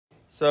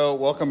So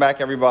welcome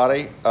back,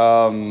 everybody.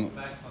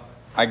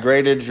 I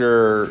graded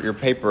your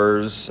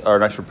papers, or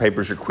not your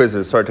papers, your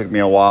quizzes. Sorry, it took me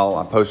a while.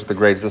 I posted the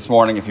grades this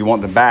morning. If you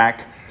want them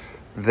back,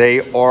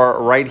 they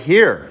are right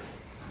here.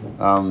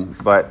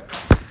 But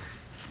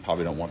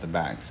probably don't want them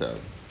back, so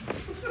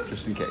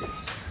just in case.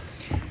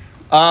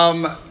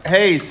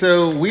 Hey,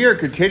 so we are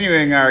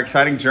continuing our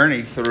exciting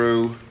journey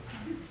through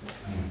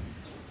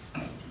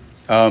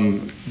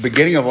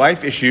beginning of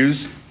life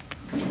issues.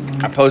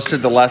 I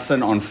posted the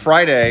lesson on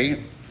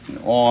Friday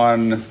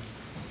on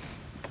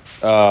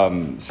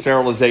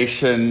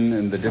sterilization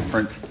and the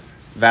different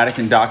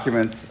Vatican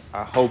documents.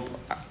 I hope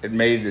it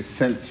made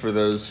sense for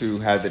those who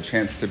had the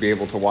chance to be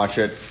able to watch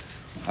it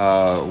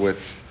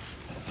with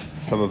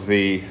some of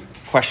the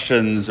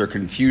questions or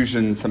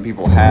confusion some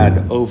people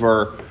had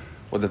over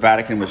what the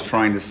Vatican was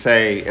trying to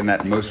say in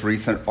that most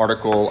recent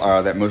article,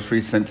 that most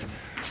recent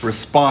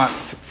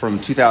response from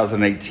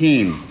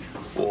 2018.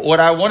 What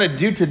I want to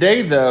do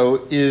today,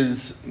 though,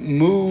 is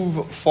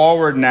move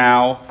forward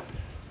now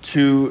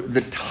to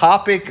the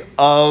topic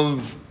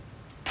of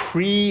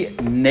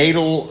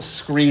prenatal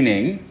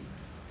screening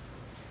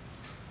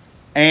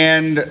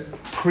and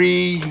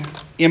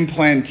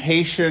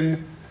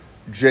pre-implantation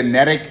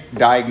genetic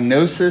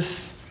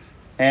diagnosis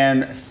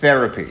and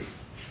therapy.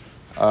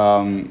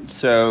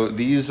 So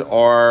these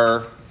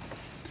are,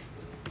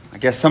 I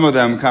guess, some of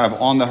them kind of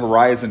on the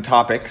horizon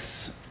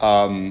topics,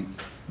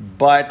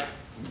 but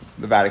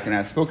the Vatican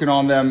has spoken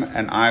on them,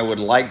 and I would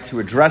like to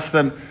address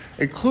them,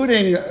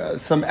 including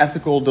some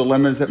ethical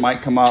dilemmas that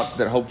might come up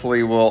that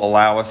hopefully will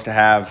allow us to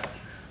have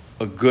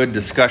a good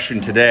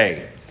discussion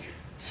today.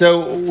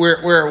 So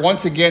we're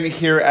once again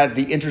here at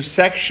the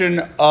intersection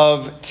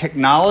of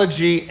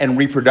technology and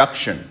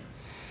reproduction.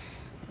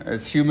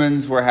 As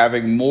humans, we're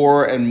having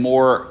more and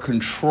more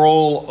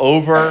control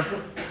over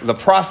the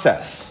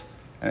process.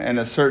 In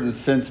a certain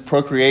sense,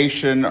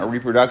 procreation or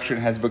reproduction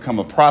has become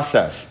a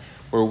process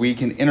where we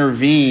can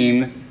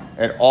intervene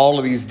at all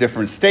of these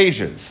different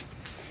stages.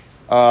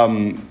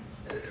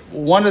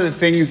 One of the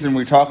things when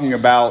we're talking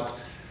about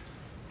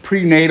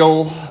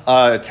prenatal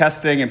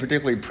testing and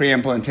particularly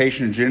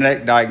pre-implantation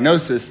genetic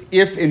diagnosis,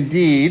 if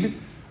indeed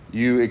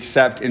you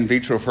accept in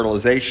vitro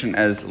fertilization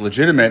as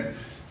legitimate,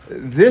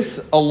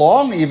 this,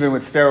 along even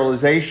with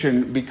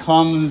sterilization,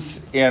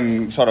 becomes,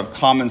 in sort of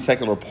common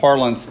secular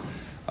parlance,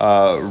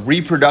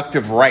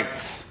 reproductive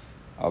rights,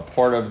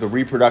 part of the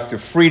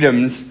reproductive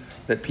freedoms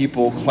that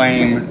people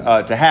claim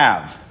to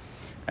have.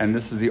 And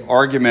this is the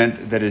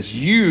argument that is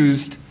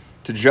used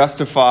to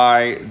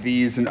justify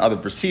these and other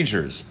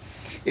procedures.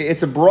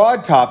 It's a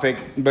broad topic,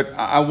 but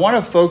I want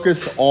to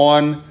focus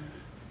on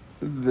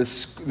the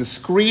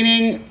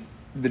screening,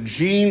 the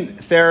gene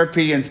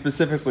therapy, and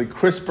specifically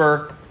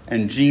CRISPR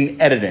and gene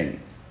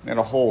editing. We had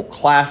a whole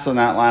class on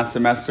that last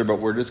semester, but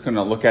we're just going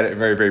to look at it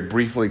very, very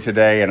briefly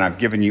today, and I've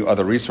given you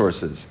other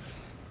resources.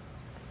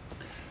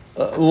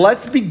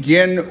 Let's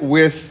begin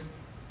with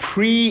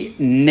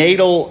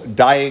prenatal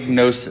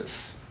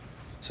diagnosis.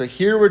 So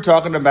here we're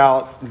talking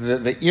about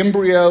the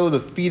embryo, the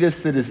fetus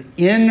that is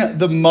in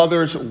the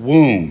mother's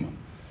womb,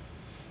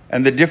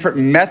 and the different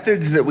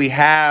methods that we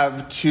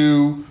have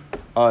to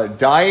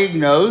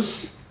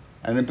diagnose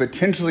and then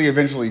potentially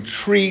eventually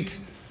treat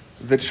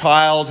the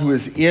child who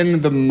is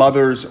in the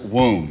mother's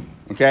womb,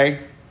 okay?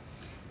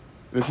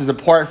 This is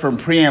apart from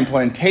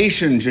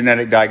pre-implantation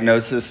genetic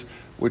diagnosis,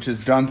 which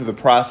is done through the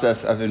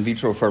process of in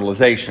vitro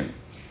fertilization.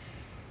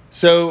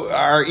 So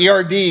our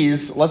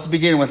ERDs, let's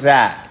begin with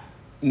that.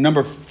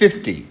 Number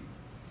 50.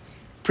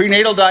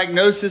 Prenatal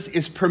diagnosis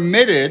is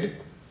permitted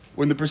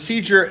when the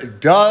procedure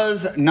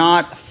does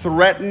not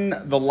threaten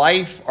the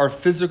life or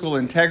physical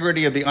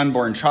integrity of the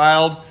unborn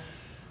child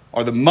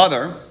or the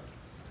mother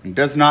and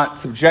does not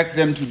subject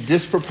them to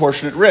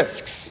disproportionate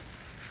risks.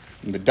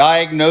 And the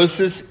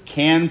diagnosis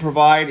can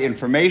provide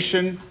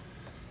information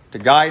to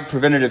guide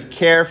preventative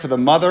care for the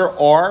mother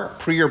or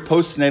pre- or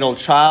postnatal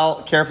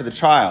child care for the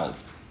child.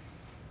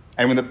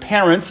 And when the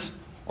parents,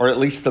 or at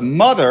least the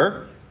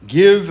mother,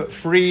 give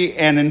free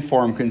and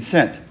informed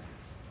consent.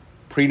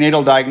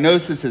 Prenatal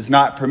diagnosis is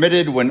not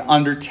permitted when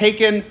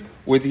undertaken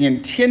with the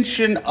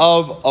intention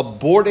of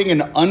aborting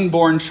an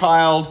unborn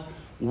child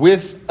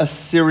with a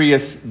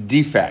serious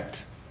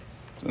defect.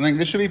 So I think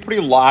this should be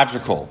pretty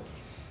logical.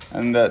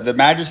 And the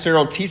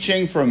magisterial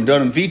teaching from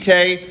Donum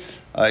Vitae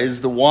is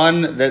the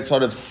one that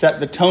sort of set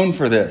the tone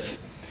for this.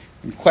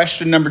 And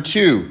question number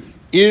 2,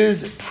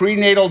 is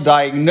prenatal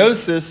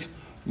diagnosis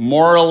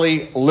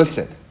morally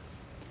licit?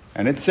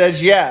 And it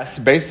says yes,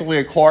 basically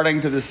according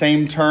to the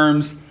same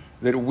terms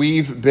that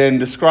we've been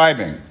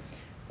describing.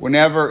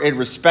 Whenever it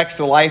respects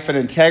the life and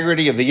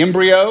integrity of the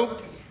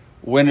embryo,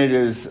 when it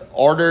is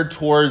ordered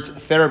towards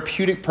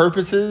therapeutic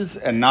purposes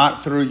and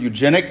not through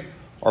eugenic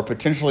or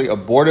potentially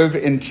abortive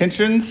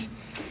intentions,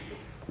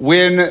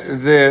 when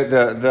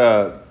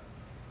the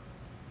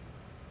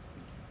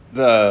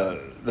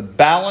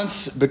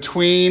balance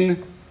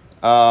between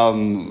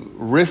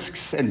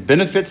risks and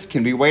benefits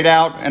can be weighed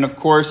out, and of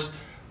course,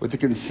 with the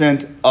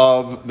consent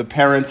of the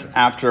parents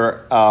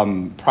after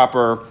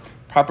proper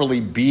properly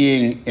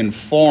being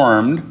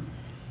informed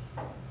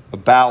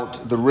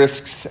about the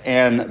risks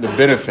and the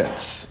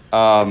benefits.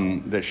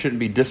 That shouldn't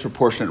be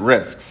disproportionate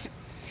risks.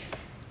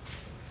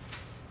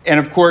 And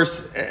of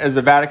course, as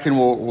the Vatican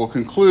will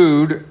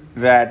conclude,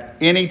 that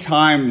any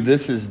time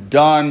this is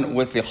done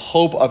with the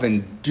hope of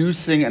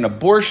inducing an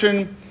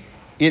abortion,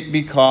 it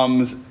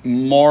becomes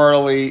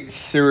morally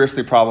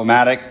seriously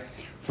problematic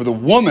for the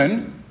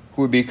woman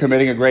who would be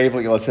committing a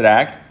gravely illicit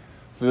act,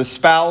 for the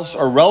spouse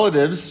or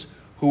relatives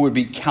who would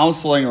be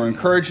counseling or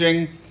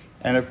encouraging,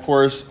 and of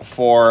course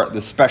for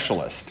the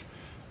specialist.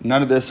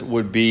 None of this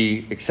would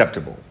be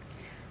acceptable.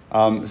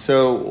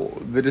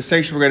 So the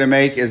distinction we're going to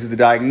make is the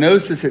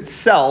diagnosis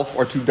itself,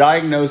 or to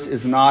diagnose,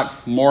 is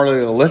not morally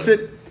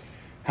illicit.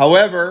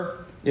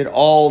 However, it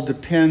all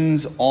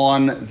depends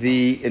on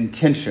the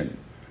intention,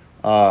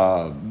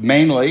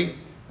 mainly,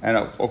 and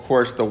of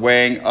course the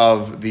weighing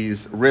of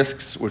these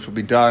risks, which will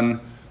be done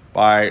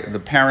by the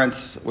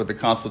parents with the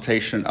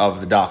consultation of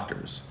the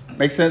doctors.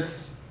 Make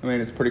sense? I mean,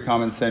 it's pretty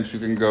common sense. You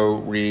can go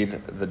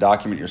read the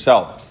document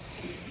yourself.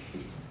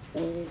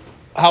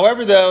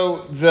 However,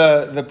 though,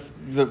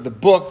 the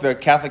book, the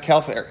Catholic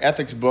Health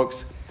Ethics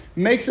books,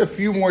 makes a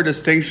few more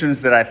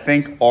distinctions that I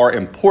think are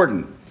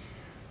important.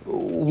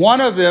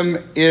 One of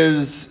them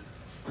is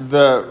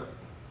the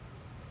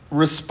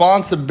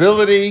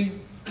responsibility,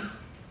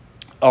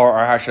 or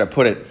how should I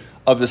put it,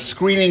 of the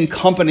screening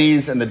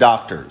companies and the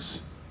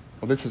doctors.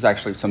 Well, this is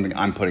actually something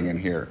I'm putting in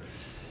here.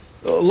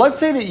 Let's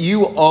say that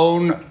you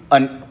own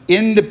an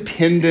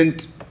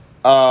independent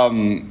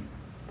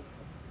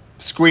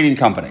screening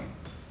company.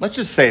 Let's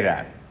just say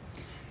that.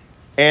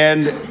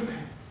 And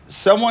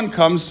someone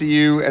comes to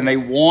you and they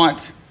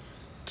want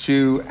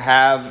to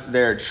have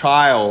their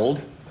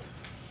child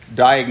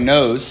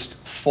diagnosed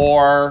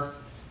for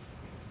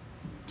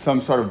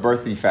some sort of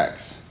birth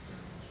defects.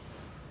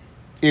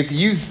 If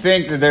you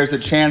think that there's a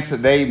chance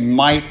that they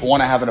might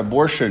want to have an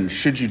abortion,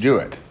 should you do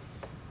it?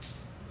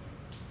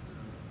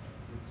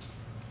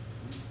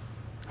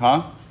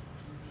 Huh?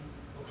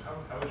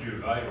 How would you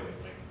evaluate,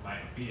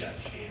 might be a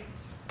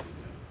chance?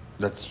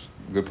 That's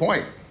a good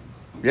point.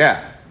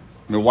 Yeah.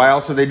 I mean, why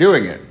else are they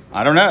doing it?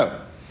 I don't know.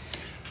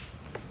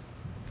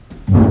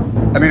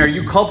 I mean, are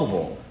you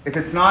culpable? If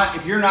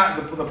you're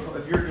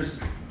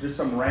just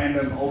some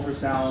random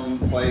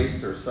ultrasound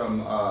place or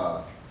some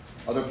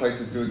other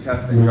places doing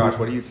testing, Josh,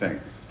 what do you think?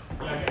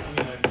 Yeah, I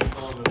guess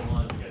a little bit more.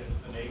 I guess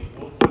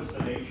what's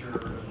the nature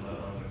and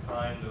the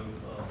kind of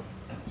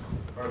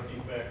birth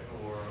defect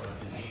or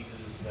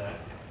diseases that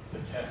the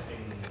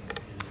testing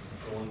is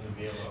going to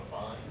be able to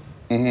find?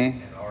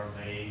 Mm-hmm. And are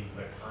they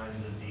the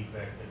kinds of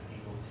defects that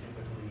people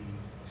typically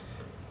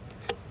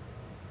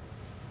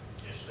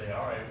just say,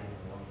 all right,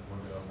 well, we're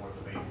going to abort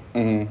the baby?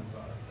 Mm-hmm.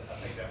 I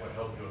think that would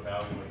help you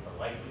evaluate the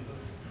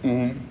likelihood.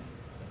 Mm-hmm.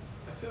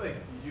 I feel like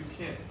you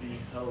can't be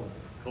held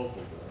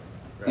culpable,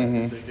 right? Mm-hmm.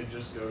 Because they could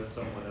just go to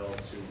someone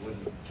else who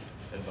wouldn't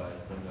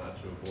advise them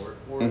not to abort,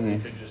 or Mm-hmm. they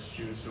could just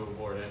choose to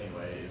abort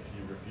anyway if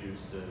you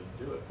refuse to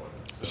do it for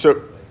them.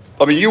 So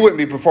I mean, you wouldn't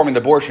be performing the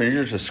abortion,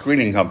 you're just a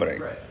screening company.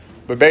 Right.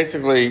 But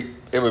basically,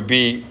 it would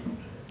be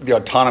the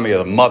autonomy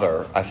of the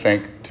mother, I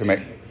think, to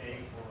make...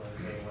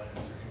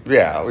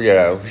 Yeah,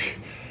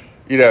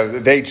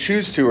 they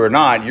choose to or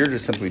not, you're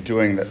just simply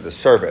doing the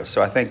service.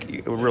 So I think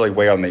it would really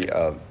weigh on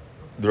the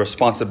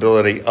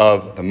responsibility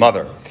of the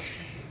mother.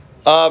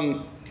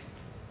 But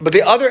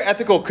the other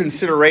ethical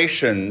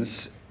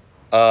considerations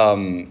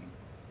that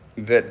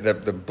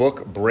the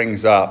book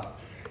brings up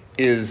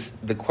is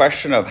the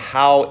question of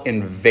how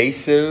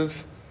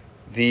invasive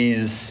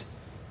these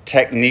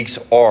techniques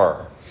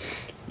are.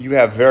 You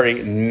have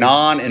very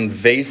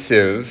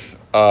non-invasive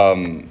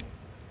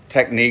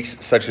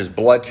techniques such as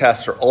blood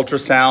tests or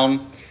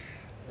ultrasound.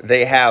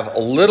 They have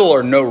little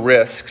or no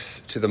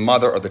risks to the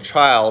mother or the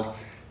child.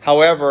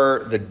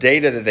 However, the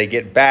data that they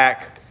get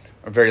back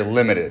are very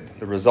limited.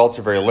 The results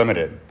are very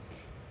limited.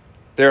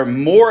 There are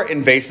more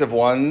invasive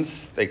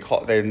ones.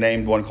 They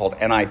named one called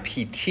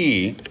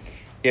NIPT.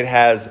 It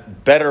has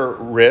better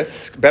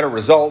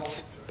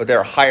results, but there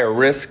are higher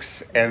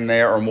risks, and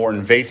they are more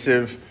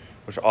invasive,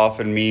 which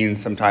often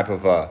means some type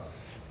of a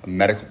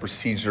medical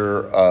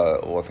procedure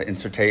with the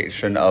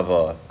insertion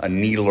of a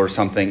needle or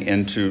something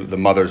into the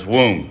mother's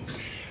womb.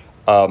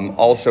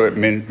 Also, it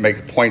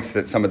makes points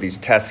that some of these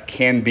tests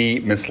can be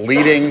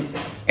misleading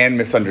and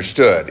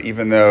misunderstood.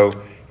 Even though,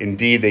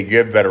 indeed, they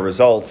give better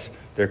results,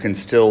 there can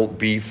still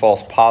be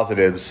false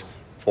positives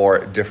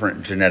for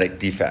different genetic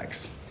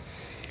defects.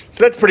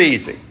 So that's pretty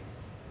easy.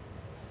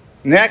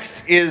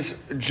 Next is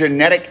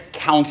genetic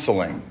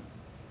counseling.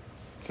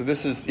 So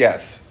this is,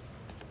 yes?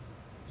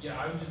 Yeah,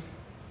 I would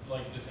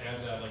just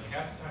add that,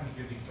 half the time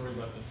you hear these stories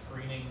about the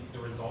screening, the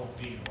results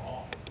being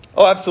wrong.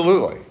 Oh,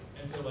 absolutely.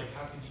 And so,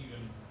 how could you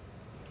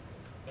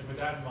even, with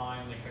that in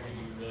mind, how could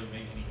you really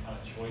make any kind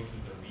of choices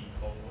or be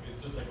hopeful?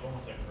 It's just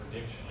almost like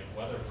prediction,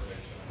 weather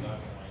prediction at that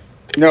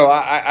point. No,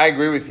 I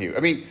agree with you.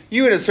 I mean,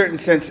 you in a certain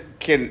sense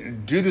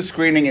can do the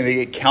screening and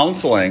the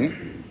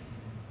counseling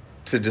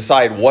to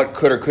decide what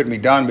could or couldn't be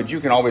done, but you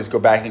can always go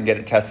back and get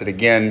it tested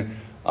again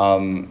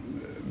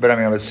but I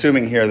mean, I'm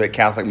assuming here that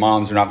Catholic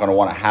moms are not going to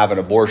want to have an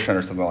abortion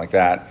or something like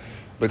that.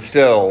 But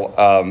still,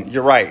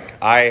 you're right.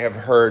 I have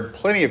heard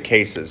plenty of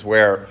cases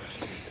where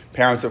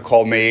parents have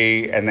called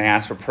me and they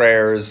asked for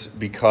prayers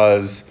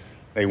because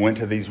they went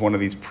to one of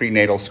these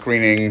prenatal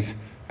screenings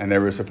and there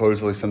was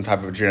supposedly some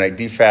type of genetic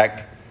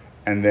defect,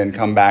 and then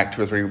come back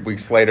 2 or 3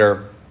 weeks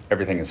later,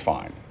 everything is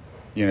fine.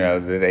 You know,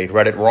 they'd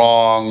read it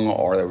wrong,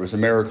 or there was a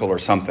miracle or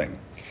something.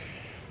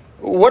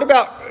 What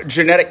about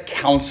genetic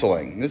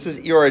counseling? This is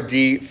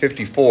ERD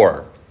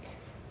 54.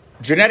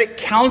 Genetic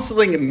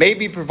counseling may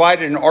be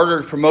provided in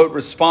order to promote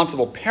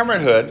responsible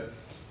parenthood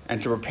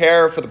and to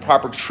prepare for the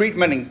proper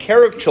treatment and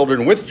care of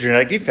children with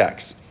genetic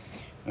defects,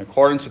 in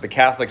accordance with the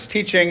Catholic's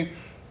teaching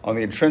on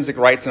the intrinsic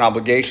rights and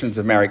obligations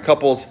of married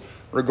couples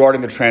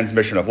regarding the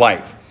transmission of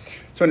life.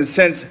 So in a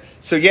sense,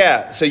 so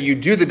you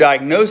do the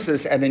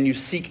diagnosis and then you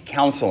seek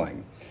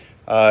counseling.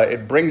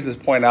 It brings this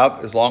point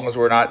up, as long as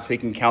we're not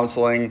seeking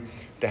counseling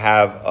to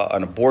have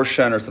an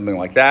abortion or something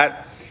like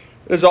that.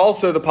 There's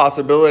also the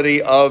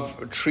possibility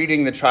of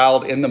treating the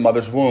child in the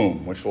mother's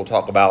womb, which we'll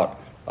talk about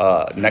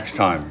next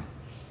time.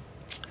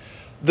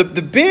 The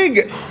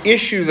big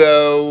issue,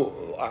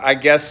 though, I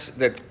guess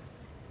that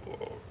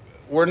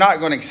we're not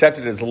going to accept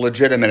it as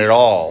legitimate at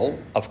all,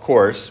 of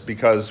course,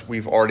 because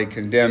we've already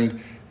condemned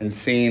and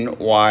seen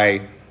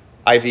why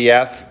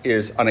IVF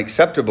is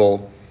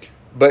unacceptable.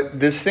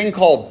 But this thing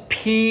called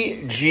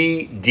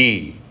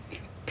PGD,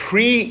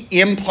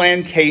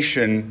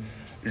 pre-implantation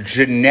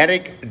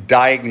genetic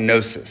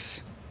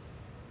diagnosis.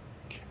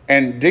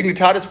 And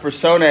Dignitatis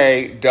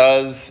Personae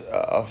does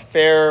a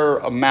fair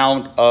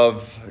amount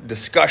of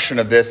discussion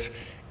of this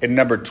in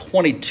number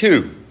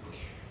 22.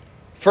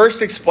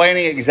 First,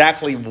 explaining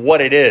exactly what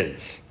it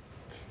is.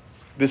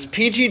 This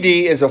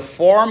PGD is a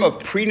form of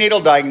prenatal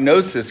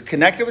diagnosis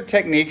connected with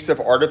techniques of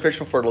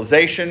artificial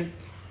fertilization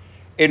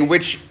in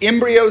which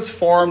embryos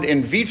formed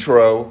in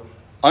vitro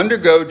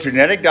undergo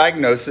genetic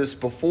diagnosis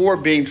before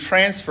being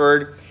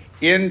transferred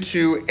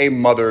into a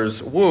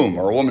mother's womb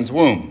or a woman's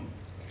womb.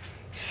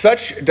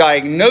 Such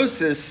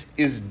diagnosis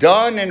is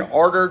done in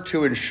order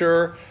to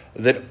ensure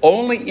that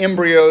only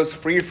embryos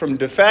free from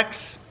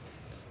defects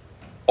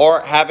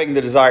or having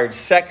the desired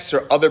sex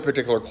or other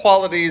particular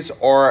qualities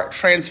are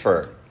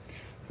transferred.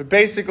 But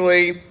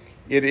basically,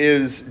 it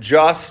is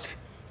just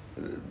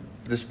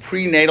this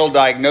prenatal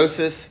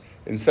diagnosis.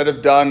 Instead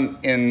of done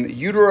in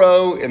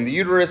utero, in the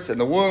uterus, in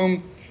the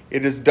womb,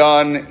 it is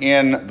done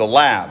in the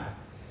lab.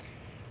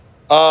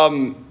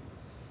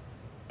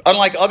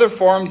 Unlike other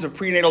forms of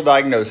prenatal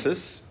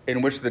diagnosis,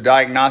 in which the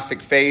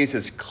diagnostic phase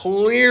is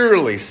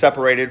clearly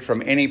separated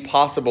from any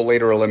possible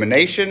later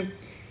elimination,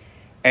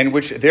 and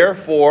which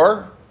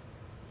therefore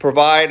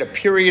provide a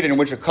period in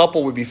which a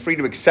couple would be free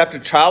to accept a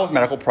child with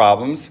medical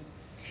problems,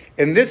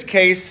 in this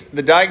case,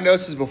 the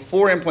diagnosis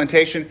before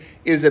implantation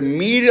is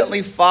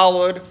immediately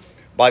followed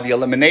by the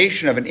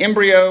elimination of an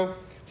embryo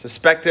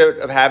suspected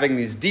of having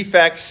these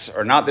defects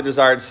or not the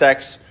desired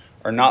sex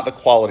or not the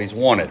qualities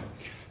wanted.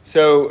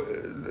 So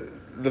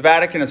the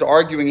Vatican is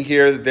arguing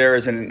here that there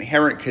is an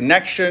inherent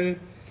connection,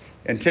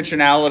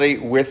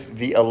 intentionality with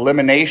the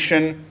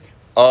elimination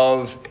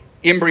of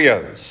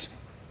embryos.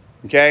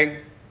 Okay?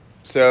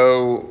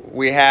 So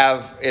we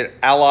have it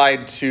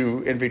allied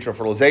to in vitro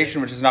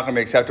fertilization, which is not going to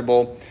be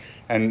acceptable,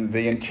 and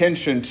the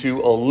intention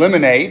to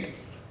eliminate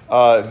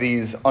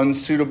these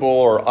unsuitable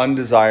or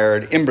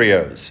undesired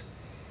embryos.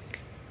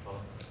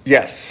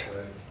 Yes?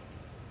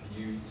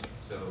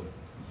 So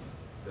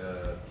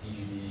the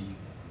PGD,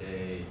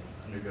 they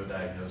undergo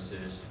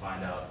diagnosis,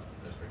 find out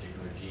the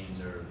particular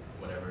genes or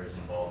whatever is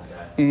involved in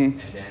that, Mm-hmm.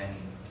 and then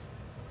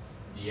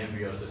the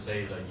embryos, so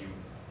say like you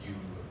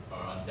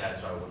are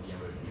unsatisfied with the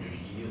embryo, you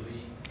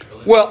immediately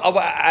eliminate? Well,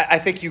 I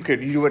think you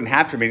wouldn't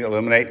have to immediately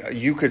eliminate.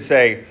 You could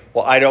say,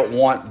 well, I don't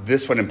want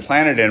this one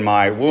implanted in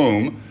my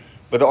womb.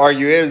 But the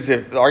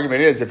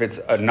argument is, if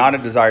it's not a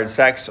desired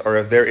sex or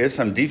if there is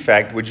some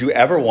defect, would you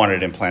ever want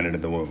it implanted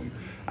in the womb?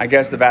 I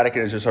guess the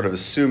Vatican is just sort of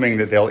assuming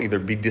that they'll either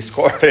be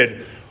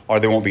discarded or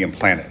they won't be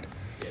implanted.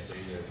 Yeah, so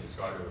either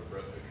discarded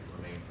or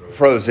remain frozen.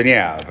 Frozen,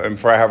 yeah, and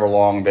for however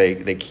long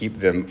they keep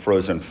them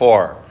frozen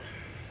for.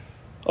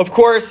 Of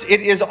course,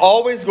 it is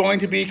always going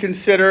to be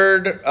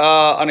considered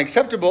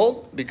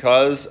unacceptable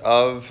because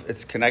of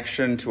its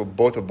connection to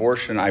both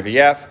abortion and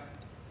IVF.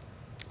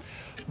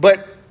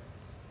 But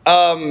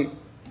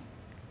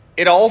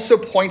it also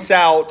points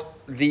out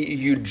the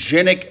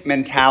eugenic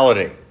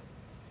mentality,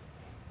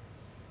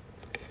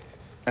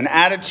 an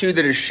attitude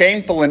that is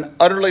shameful and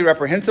utterly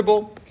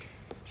reprehensible,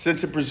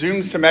 since it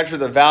presumes to measure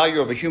the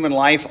value of a human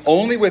life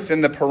only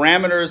within the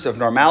parameters of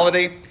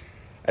normality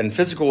and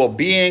physical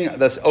well-being,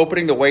 thus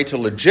opening the way to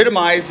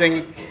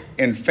legitimizing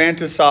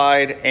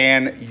infanticide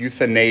and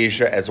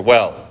euthanasia as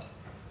well.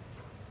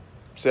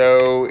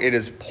 So it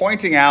is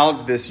pointing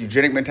out this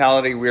eugenic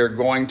mentality. We are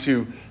going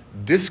to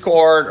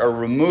discard or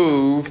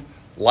remove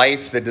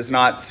life that does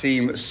not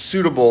seem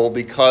suitable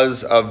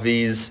because of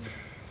these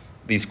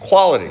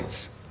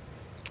qualities.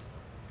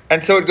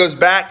 And so it goes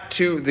back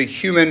to the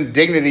human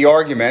dignity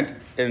argument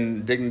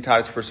in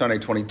Dignitatis Personae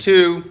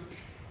 22.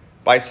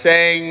 by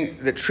saying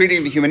that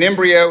treating the human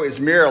embryo is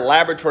mere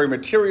laboratory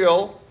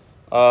material,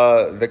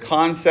 the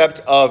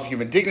concept of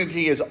human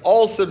dignity is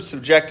also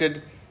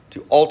subjected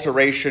to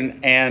alteration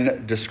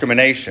and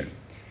discrimination.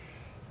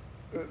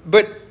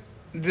 But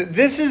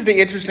this is the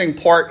interesting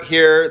part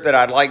here that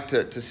I'd like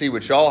to see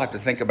what y'all have to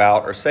think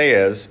about or say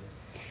is,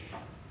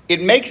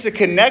 it makes a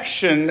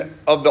connection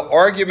of the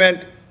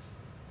argument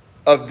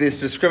of this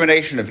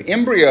discrimination of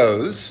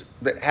embryos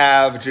that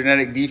have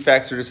genetic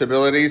defects or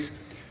disabilities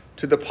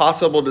to the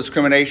possible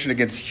discrimination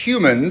against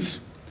humans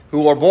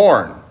who are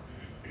born.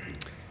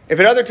 If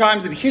at other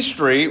times in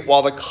history,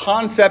 while the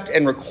concept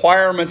and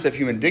requirements of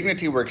human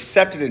dignity were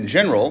accepted in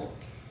general,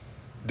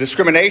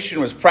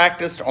 discrimination was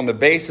practiced on the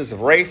basis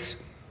of race,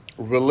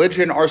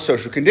 religion, or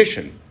social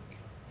condition.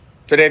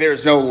 Today there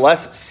is no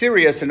less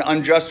serious and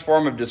unjust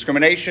form of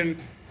discrimination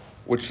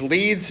which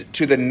leads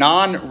to the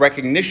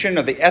non-recognition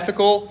of the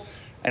ethical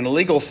and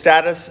legal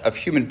status of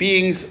human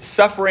beings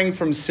suffering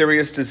from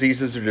serious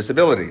diseases or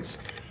disabilities.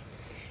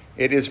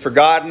 It is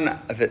forgotten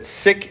that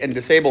sick and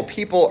disabled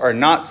people are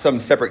not some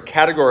separate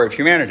category of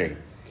humanity.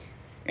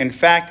 In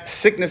fact,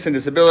 sickness and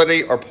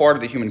disability are part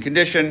of the human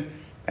condition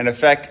and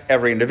affect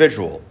every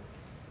individual,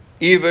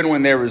 even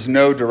when there is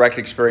no direct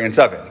experience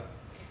of it.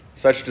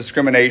 Such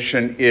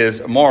discrimination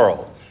is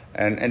immoral,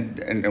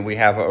 and we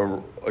have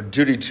a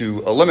duty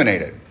to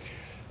eliminate it.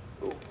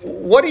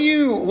 What do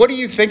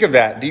you think of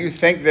that? Do you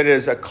think that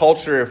as a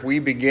culture, if we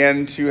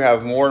begin to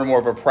have more and more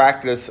of a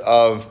practice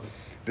of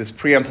this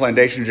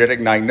pre-implantation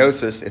genetic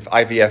diagnosis, if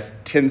IVF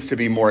tends to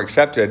be more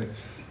accepted,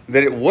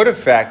 that it would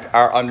affect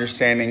our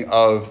understanding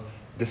of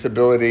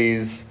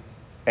disabilities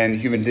and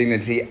human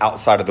dignity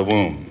outside of the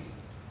womb?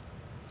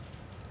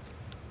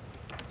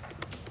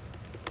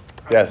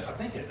 Yes. I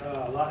think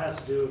a lot has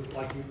to do,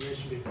 like you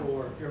mentioned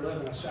before, if you're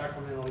living a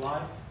sacramental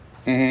life,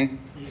 Mm-hmm.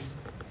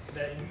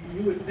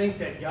 you would think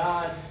that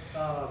God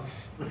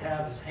would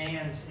have his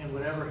hands in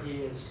whatever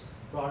he has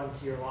brought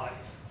into your life.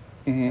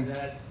 Mm-hmm. And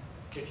that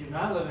if you're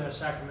not living a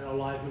sacramental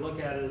life, you look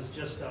at it as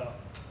just a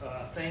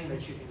thing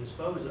that you can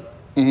dispose of.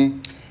 Mm-hmm.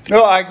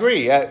 No, I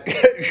agree.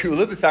 If you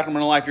live a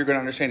sacramental life, you're going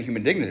to understand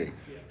human dignity,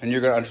 and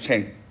you're going to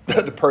understand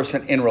the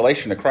person in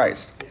relation to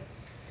Christ.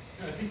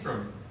 Yeah, I think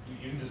from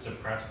even just a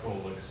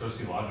practical,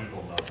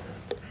 sociological level,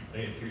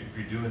 if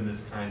you're doing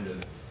this kind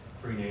of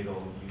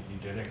prenatal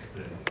eugenics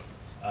thing,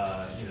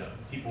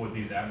 people with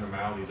these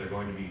abnormalities are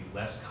going to be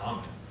less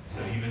common. So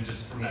even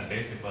just from that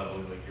basic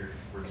level,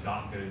 we're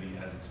not going to be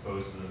as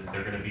exposed to them.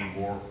 They're going to be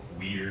more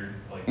weird,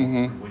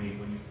 Mm-hmm. when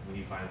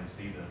you finally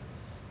see them.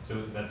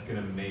 So that's going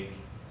to make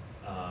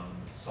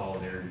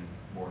solidarity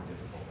more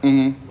difficult.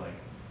 Mm-hmm.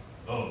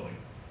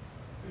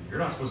 You're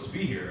not supposed to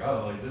be here.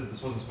 Oh,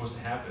 this wasn't supposed to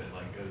happen.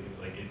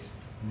 It's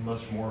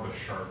much more of a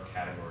sharp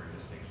category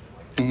distinction.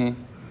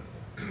 Mm-hmm.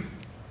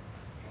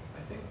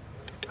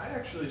 I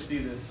actually see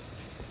this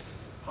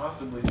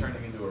possibly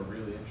turning into a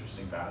really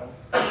interesting battle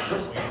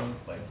between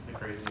the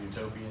crazy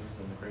utopians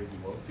and the crazy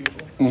woke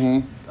people.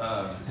 Mm-hmm.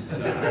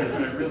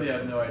 I really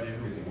have no idea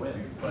who will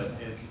win, but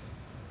it's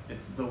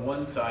the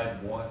one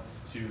side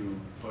wants to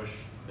push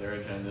their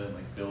agenda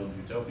and build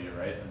utopia,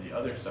 right? And the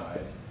other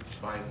side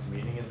finds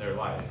meaning in their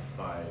life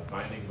by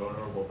finding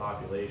vulnerable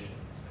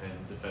populations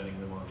and defending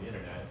them on the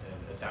internet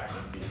and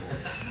attacking people,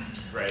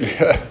 right?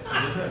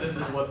 This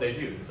is what they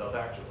do to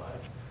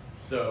self-actualize.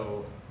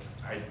 So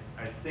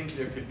I think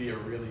there could be a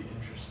really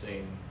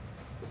interesting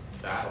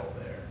battle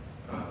there.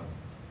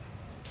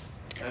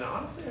 And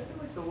honestly, I feel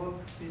like the woke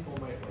people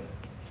might win.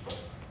 But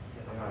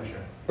I'm not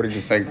sure. What do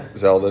you think,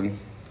 Zeldin?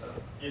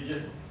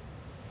 The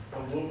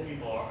woke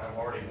people have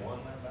already won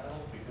that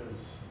battle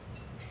because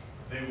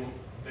they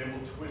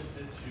will twist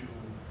it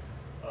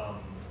to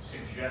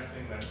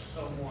suggesting that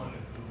someone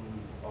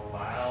who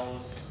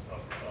allows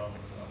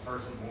a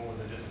person born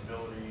with a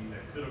disability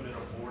that could have been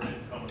aborted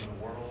come into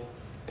the world,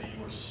 that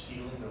you are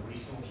stealing the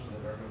resources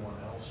of everyone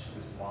else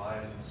who is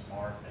wise and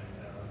smart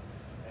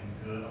and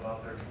good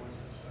about their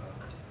choices.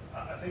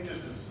 I think this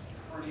is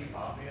pretty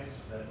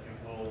obvious that it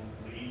will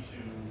lead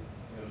to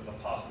the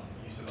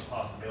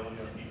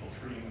possibility of people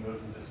treating those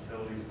with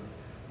disabilities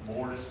with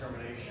more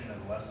discrimination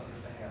and less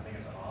understanding. I think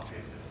it's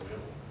obvious it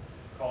will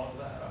cause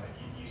that. I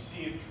mean, you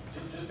see it.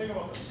 Just think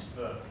about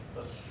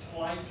the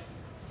slight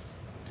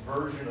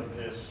version of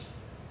this.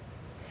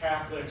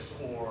 Catholics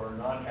or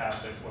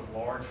non-Catholics with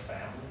large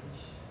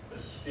families, the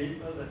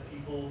stigma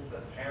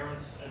that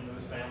parents and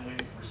those families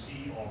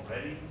receive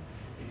already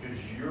because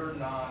you're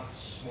not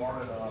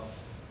smart enough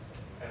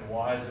and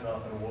wise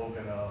enough and woke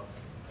enough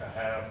to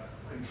have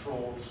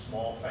controlled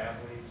small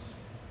families,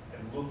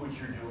 and look what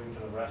you're doing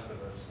to the rest of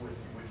us with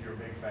your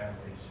big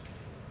families.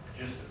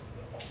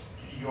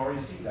 You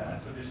already see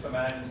that. So just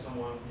imagine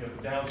someone,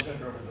 Down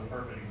syndrome is a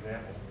perfect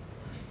example.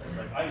 It's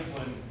like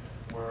Iceland,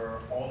 where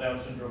all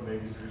Down syndrome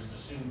babies are just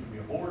assumed to be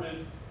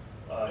aborted.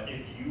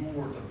 If you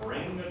were to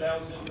bring a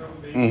Down syndrome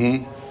baby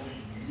Mm-hmm. to the world,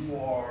 you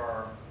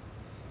are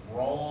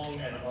wrong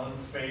and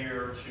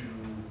unfair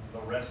to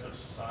the rest of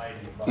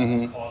society by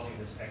Mm-hmm. causing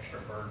this extra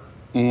burden.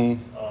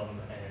 Mm-hmm. And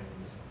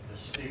the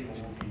stigma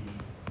will be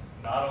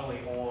not only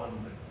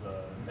on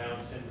the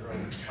Down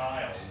syndrome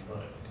child,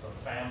 but the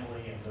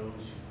family and those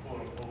who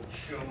quote unquote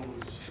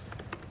chose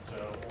to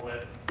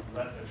let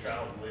the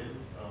child live.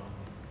 I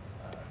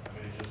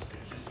mean, it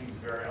just seems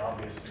very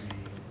obvious to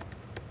me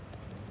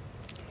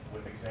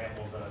with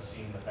examples that I've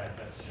seen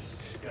that it's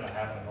going to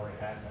happen and already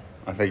has happened.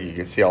 I think you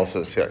can see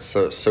also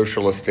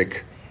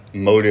socialistic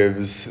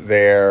motives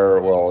there.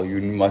 Well, you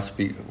must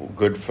be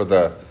good for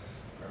the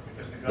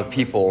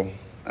people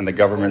and the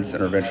government's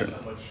intervention. Has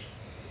so much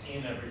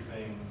in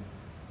everything.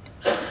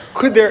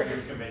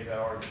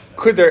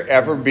 Could there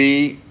ever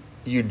be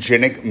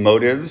eugenic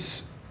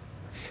motives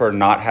for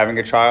not having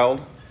a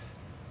child?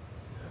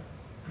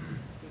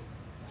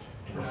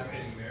 For not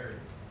getting married.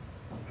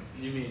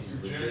 You mean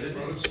Eugenic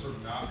motives for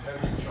not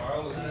having a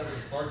child? Isn't that what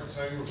Marcus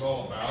Sanger was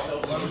all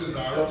about?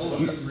 Undesirable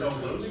shouldn't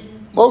reproduce.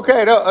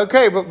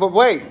 Okay, but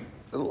wait.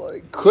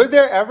 Could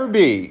there ever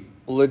be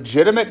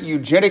legitimate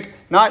eugenic,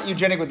 not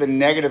eugenic with a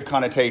negative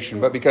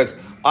connotation, but because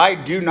I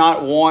do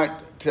not want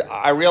to,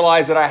 I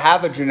realize that I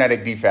have a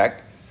genetic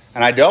defect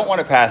and I don't want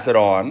to pass it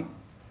on,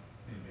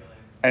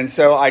 and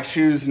so I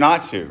choose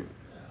not to.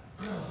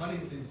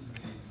 Huntington's disease is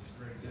a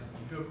great example.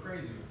 You go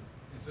crazy with it.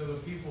 And so the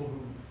people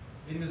who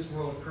in this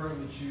world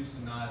currently choose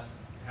to not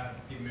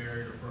get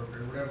married or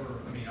procreate or whatever,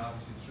 I mean,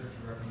 obviously the church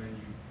would recommend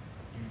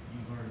you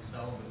learn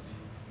celibacy,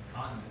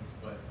 continence,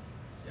 but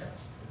yeah,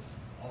 it's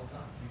all the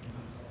time. People do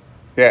this all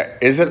the time. Yeah,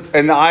 is it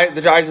in the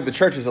eyes of the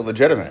church? Is it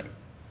legitimate?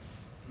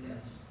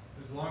 Yes,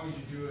 as long as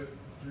you do it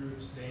through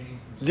abstaining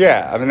from.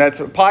 Yeah, I mean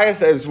that's Pius.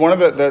 That was one of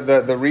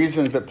the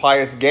reasons that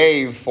Pius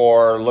gave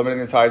for limiting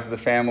the size of the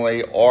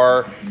family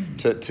or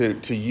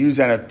to use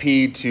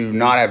NFP to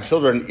not have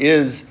children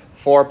is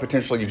for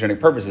potential eugenic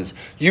purposes.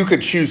 You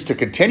could choose to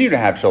continue to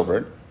have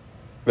children,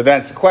 but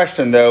that's the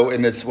question though.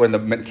 In this, when the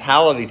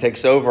mentality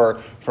takes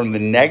over from the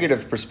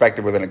negative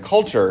perspective within a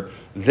culture,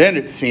 then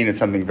it's seen as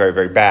something very,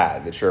 very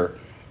bad. That you're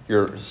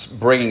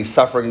bringing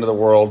suffering into the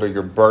world, or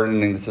you're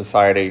burdening the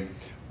society,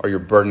 or you're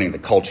burdening the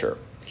culture.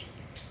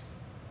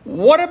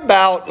 What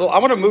about, I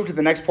want to move to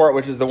the next part,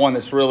 which is the one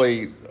that's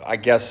really, I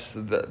guess,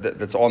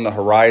 that's on the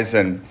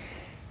horizon,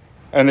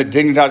 and that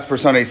Dignitatis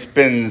Personae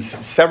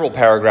spends several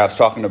paragraphs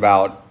talking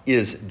about,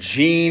 is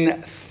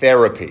gene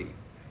therapy.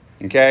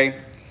 Okay?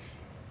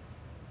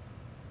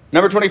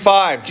 Number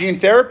 25, gene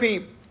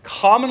therapy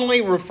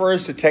commonly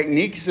refers to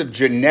techniques of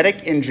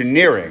genetic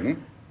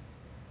engineering.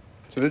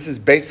 So this is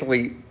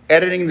basically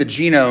editing the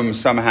genome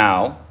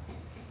somehow,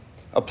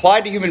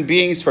 applied to human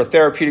beings for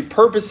therapeutic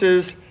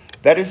purposes.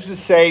 That is to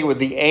say, with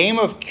the aim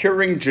of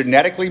curing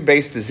genetically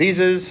based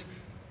diseases,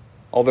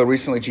 although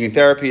recently gene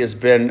therapy has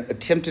been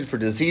attempted for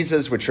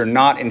diseases which are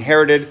not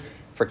inherited,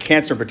 for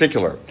cancer in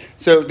particular.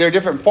 So there are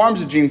different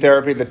forms of gene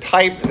therapy. The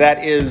type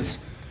that is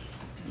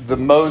the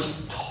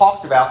most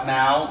talked about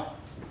now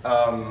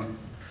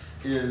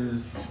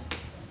is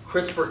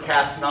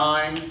CRISPR-Cas9.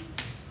 I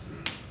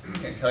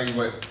can't tell you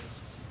what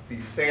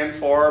these stand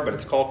for, but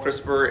it's called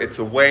CRISPR. It's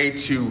a way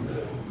to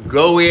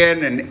go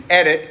in and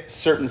edit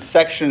certain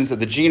sections of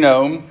the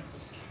genome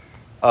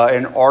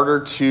in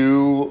order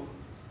to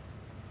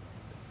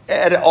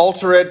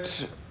alter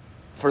it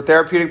for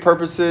therapeutic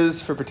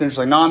purposes, for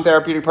potentially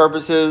non-therapeutic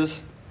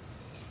purposes.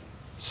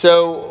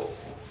 So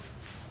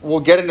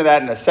we'll get into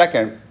that in a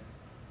second.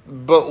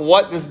 But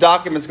what this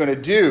document is going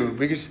to do,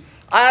 because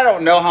I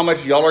don't know how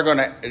much y'all are going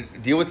to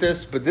deal with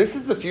this, but this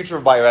is the future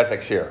of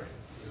bioethics here.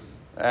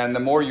 And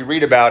the more you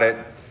read about it,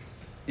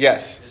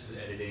 yes. This is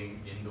editing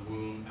in the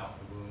womb, out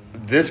the womb.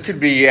 This could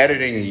be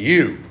editing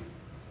you.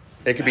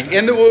 It could be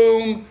in the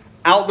womb,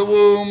 out the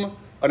womb,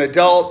 an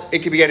adult. It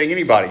could be editing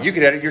anybody. You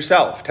could edit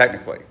yourself,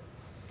 technically.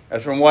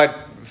 As from what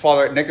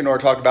Father Nicanor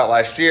talked about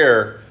last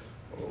year,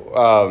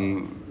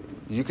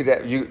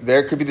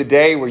 there could be the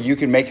day where you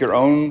can make your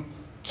own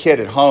kid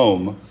at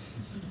home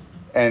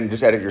and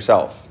just edit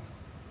yourself.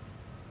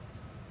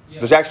 Yeah.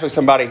 There's actually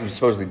somebody who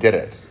supposedly did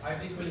it. I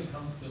think when it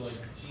comes to like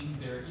gene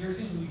therapy, you ever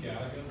seen the movie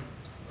Gattaca?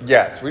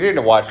 Yes, we need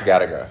to watch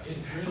Gattaca.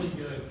 It's really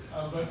good,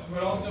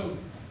 but also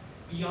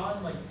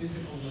beyond like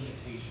physical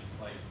limitations,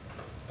 like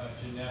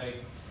genetic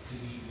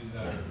diseases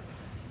that are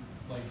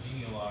like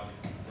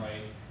genealogical,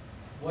 right?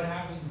 What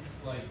happens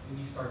like when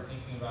you start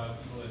thinking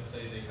about people that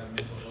say they have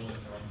mental illness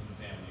that runs in the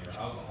family, or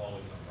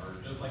alcoholism, or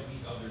just like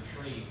these other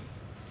traits?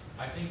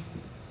 I think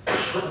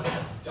let's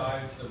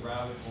dive to the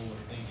rabbit hole of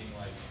thinking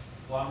like,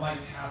 well, I might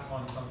pass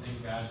on something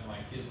bad to my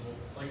kids. Well,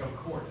 like of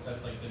course,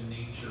 that's like the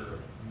nature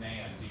of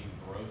man being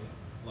broken.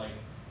 Like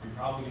you're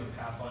probably gonna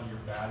pass on your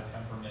bad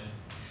temperament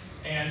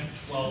and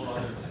 12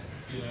 other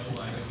things,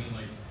 like I mean,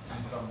 like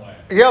in some way.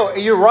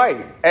 You're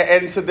right.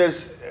 And so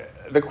there's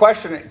the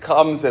question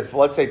comes if,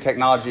 let's say,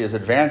 technology is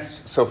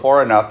advanced so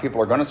far enough,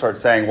 people are going to start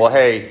saying, well,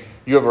 hey,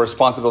 you have a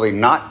responsibility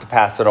not to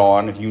pass it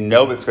on if you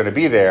know it's going to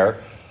be there.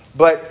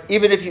 But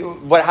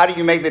how do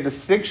you make the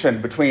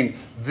distinction between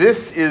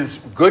this is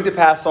good to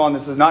pass on,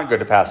 this is not good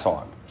to pass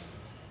on?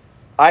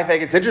 I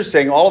think it's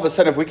interesting. All of a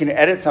sudden, if we can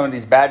edit some of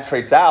these bad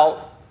traits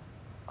out,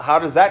 how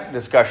does that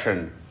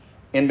discussion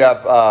end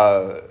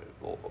up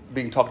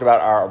being talked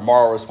about, our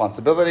moral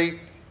responsibility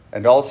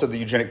and also the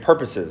eugenic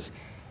purposes.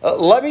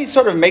 Let me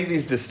sort of make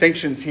these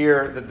distinctions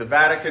here that the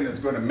Vatican is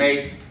going to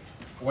make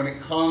when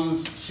it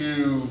comes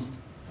to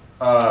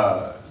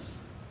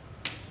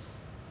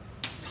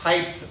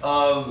types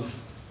of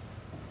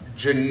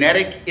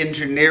genetic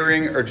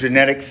engineering or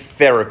genetic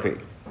therapy.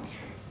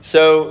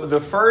 So the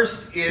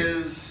first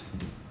is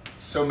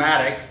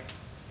somatic,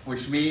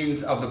 which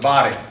means of the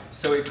body.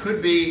 So it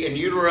could be in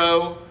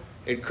utero,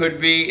 it could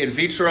be in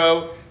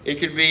vitro, it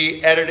could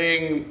be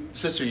editing.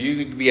 Sister, you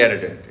could be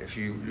edited if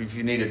you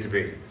needed to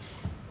be.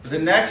 The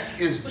next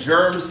is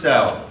germ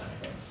cell.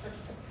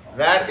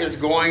 That is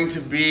going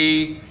to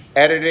be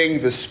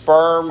editing the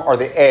sperm or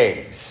the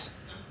eggs,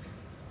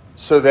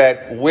 so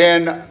that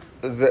when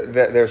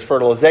there's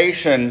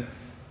fertilization,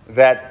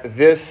 that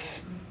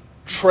this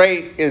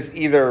trait is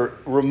either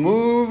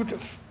removed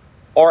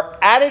or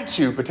added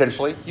to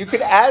potentially. You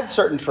could add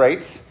certain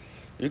traits.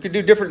 You could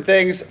do different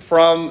things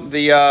from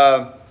the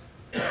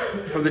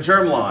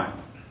germline.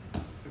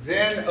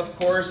 Then, of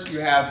course, you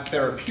have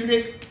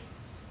therapeutic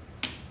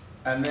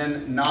and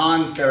then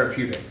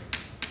non-therapeutic.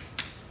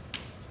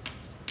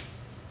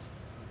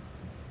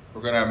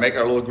 We're going to make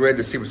our little grid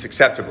to see what's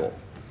acceptable.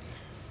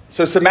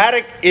 So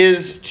somatic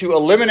is to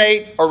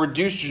eliminate or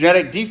reduce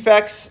genetic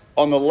defects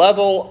on the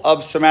level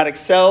of somatic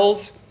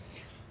cells.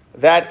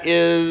 That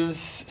is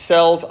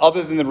cells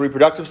other than the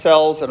reproductive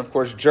cells. And of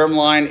course,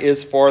 germline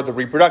is for the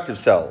reproductive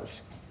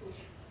cells.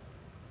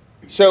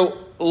 So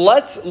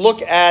let's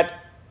look at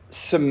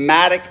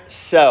somatic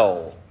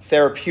cell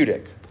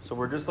therapeutic. So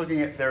we're just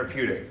looking at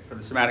therapeutic for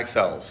the somatic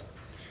cells.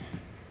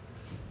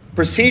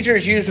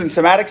 Procedures used in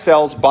somatic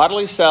cells,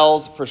 bodily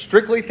cells, for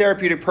strictly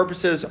therapeutic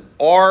purposes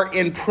are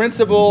in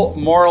principle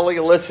morally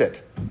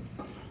illicit.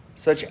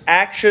 Such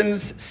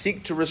actions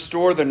seek to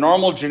restore the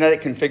normal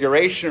genetic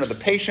configuration of the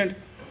patient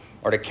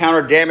or to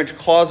counter damage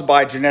caused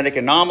by genetic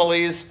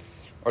anomalies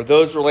or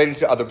those related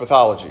to other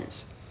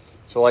pathologies.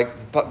 So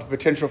like the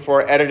potential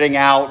for editing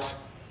out,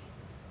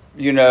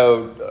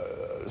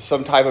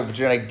 some type of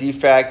genetic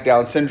defect,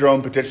 Down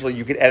syndrome, potentially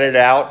you could edit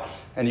out.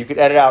 And you could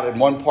edit out in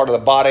one part of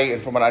the body,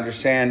 and from what I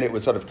understand, it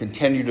would sort of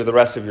continue to the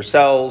rest of your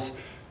cells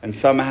and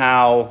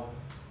somehow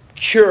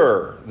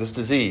cure this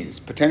disease,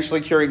 potentially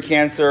curing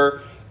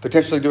cancer,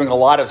 potentially doing a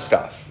lot of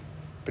stuff.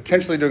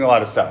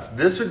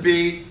 This would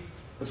be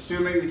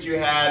assuming that you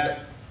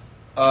had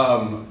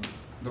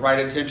the right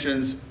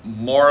intentions,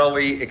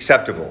 morally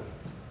acceptable.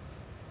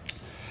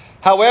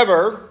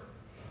 However,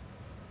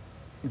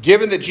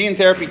 given that gene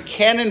therapy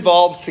can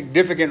involve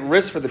significant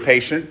risk for the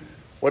patient,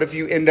 what if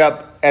you end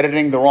up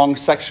editing the wrong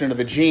section of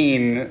the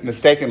gene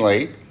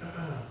mistakenly?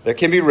 There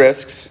can be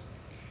risks.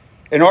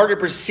 In order to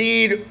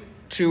proceed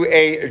to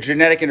a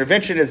genetic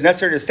intervention, it is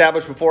necessary to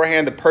establish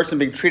beforehand the person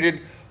being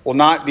treated will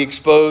not be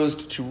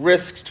exposed to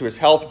risks to his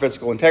health or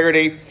physical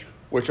integrity,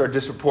 which are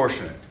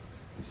disproportionate.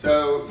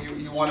 So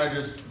you want to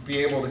just be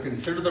able to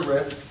consider the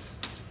risks.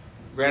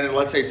 Granted,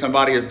 let's say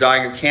somebody is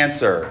dying of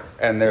cancer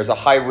and there's a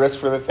high risk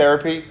for the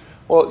therapy.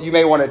 Well, you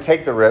may want to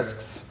take the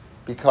risks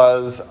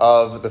because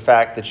of the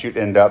fact that you'd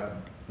end up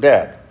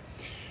dead.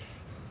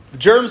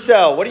 Germ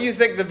cell. What do you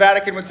think the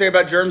Vatican would say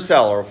about germ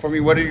cell? Or for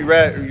me, what have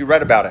you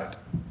read about it?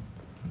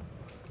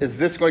 Is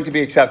this going to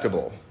be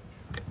acceptable?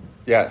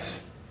 Yes.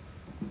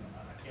 I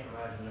can't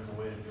imagine there's a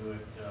way to do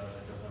it that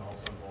doesn't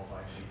also involve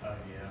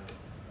IVF.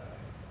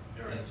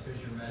 That's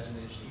because your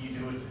imagination. You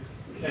do it.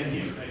 Thank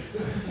you.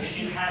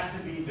 It has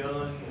to be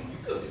done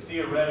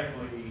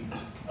theoretically,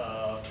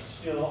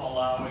 still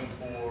allowing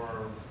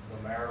for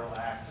the marital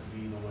act to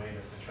be the way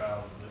that the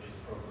child is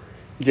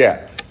procreated.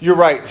 Yeah, you're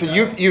right. So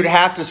you'd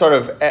have to sort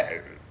of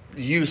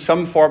use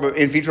some form of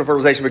in vitro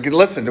fertilization. But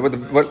listen to what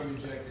You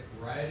inject it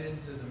right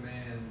into the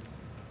man's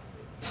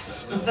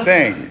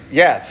thing.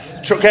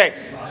 Yes. Okay.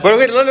 But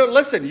okay, no,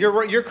 listen.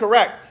 You're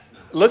correct.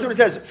 Listen what it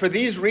says. For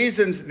these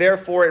reasons,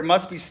 therefore, it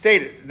must be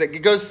stated that it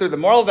goes through the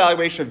moral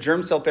evaluation of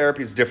germ cell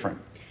therapy is different.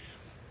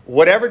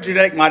 Whatever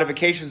genetic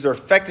modifications are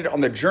affected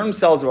on the germ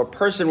cells of a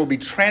person will be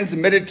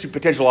transmitted to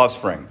potential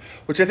offspring,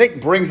 which I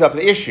think brings up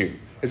the issue.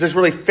 Is this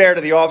really fair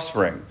to the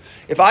offspring?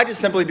 If I just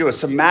simply do a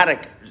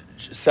somatic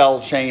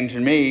cell change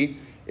in me,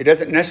 it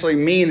doesn't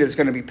necessarily mean that it's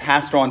going to be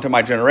passed on to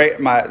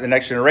the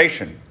next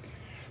generation.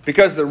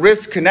 Because the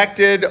risks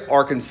connected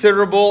are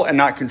considerable and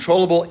not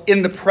controllable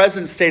in the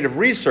present state of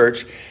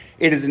research,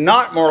 it is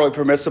not morally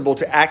permissible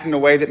to act in a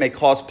way that may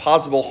cause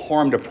possible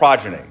harm to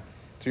progeny.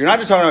 So you're not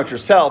just talking about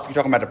yourself, you're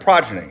talking about the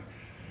progeny.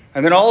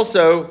 And then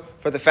also,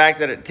 for the fact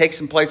that it takes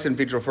some place in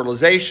vitro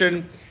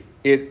fertilization,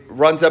 it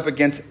runs up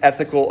against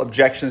ethical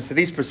objections to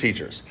these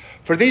procedures.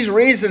 For these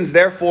reasons,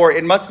 therefore,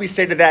 it must be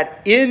stated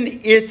that in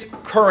its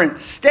current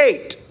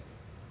state,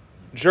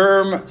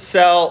 germ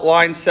cell,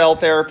 line cell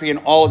therapy in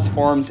all its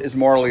forms is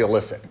morally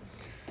illicit.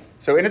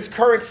 So in its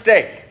current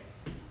state,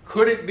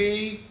 could it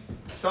be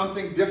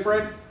something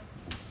different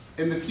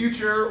in the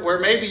future where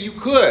maybe you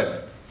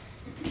could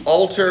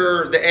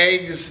alter the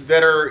eggs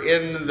that are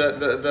in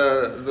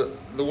the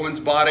woman's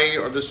body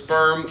or the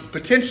sperm?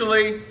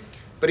 Potentially,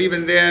 but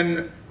even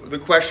then, the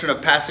question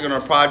of passing on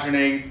a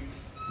progeny,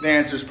 the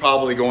answer is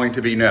probably going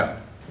to be no.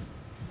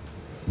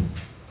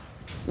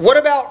 What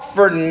about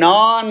for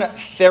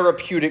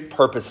non-therapeutic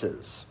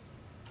purposes?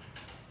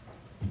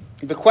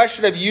 The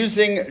question of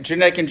using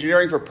genetic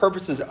engineering for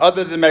purposes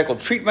other than medical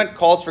treatment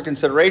calls for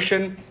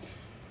consideration.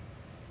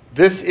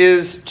 This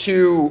is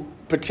to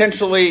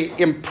potentially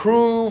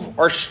improve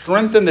or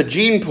strengthen the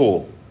gene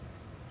pool.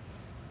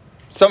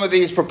 Some of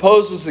these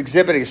proposals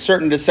exhibit a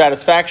certain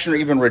dissatisfaction or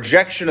even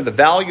rejection of the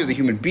value of the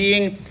human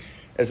being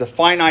as a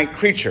finite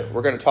creature.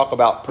 We're going to talk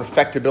about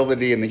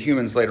perfectibility in the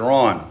humans later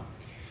on.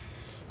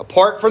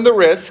 Apart from the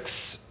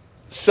risks,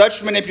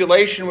 such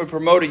manipulation would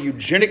promote a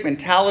eugenic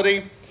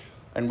mentality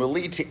and will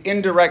lead to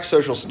indirect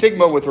social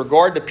stigma with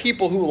regard to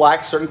people who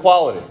lack certain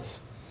qualities.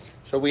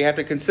 So we have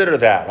to consider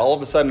that. All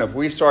of a sudden, if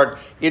we start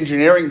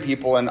engineering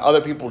people and other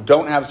people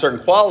don't have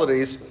certain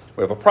qualities,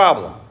 we have a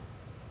problem.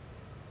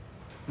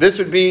 This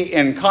would be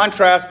in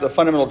contrast to the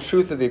fundamental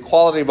truth of the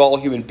equality of all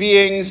human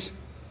beings,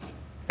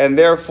 and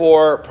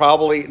therefore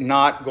probably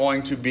not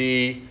going to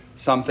be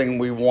something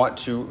we want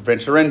to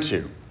venture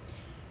into.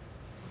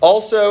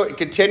 Also, it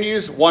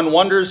continues, one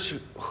wonders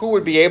who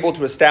would be able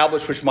to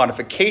establish which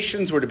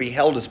modifications were to be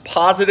held as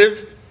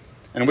positive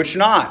and which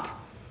not,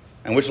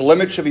 and which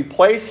limits should be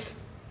placed.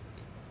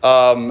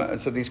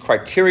 So these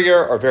criteria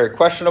are very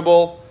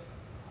questionable.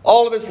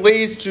 All of this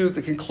leads to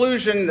the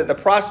conclusion that the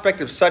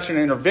prospect of such an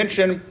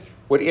intervention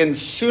would end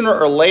sooner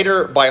or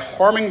later by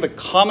harming the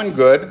common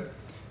good,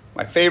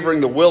 by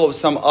favoring the will of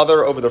some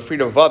other over the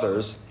freedom of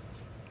others.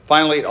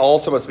 Finally, it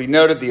also must be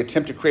noted the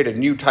attempt to create a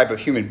new type of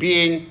human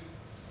being.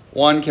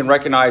 One can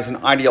recognize an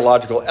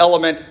ideological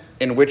element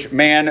in which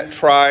man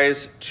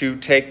tries to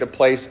take the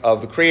place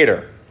of the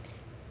creator.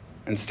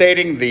 And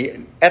stating the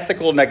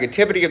ethical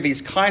negativity of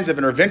these kinds of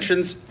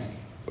interventions,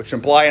 which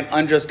imply an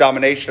unjust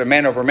domination of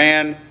man over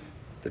man,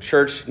 the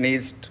church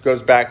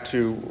goes back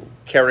to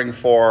caring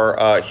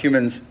for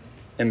humans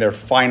in their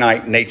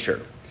finite nature.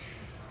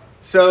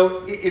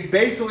 So it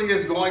basically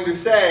is going to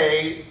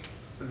say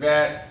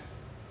that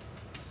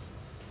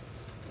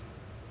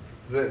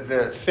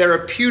the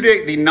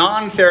therapeutic, the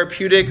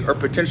non-therapeutic, or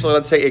potentially,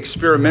 let's say,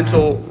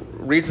 experimental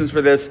reasons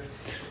for this,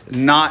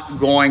 not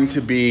going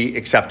to be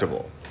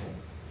acceptable.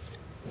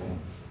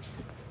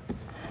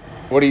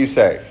 What do you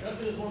say?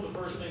 That is one of the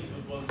first things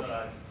that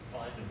I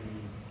find to be,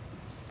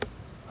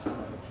 I don't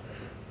know,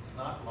 it's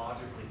not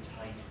logically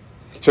tight.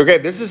 So okay,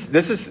 this is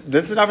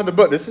not from the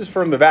book. This is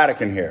from the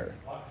Vatican here.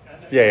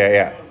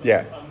 Yeah.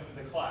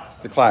 The class.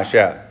 The class,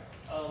 yeah.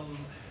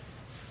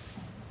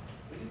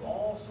 We do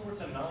all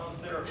sorts of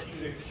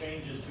non-therapeutic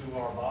changes to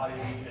our body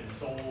and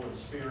soul and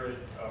spirit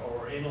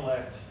or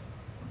intellect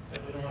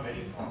that we don't have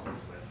any problems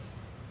with.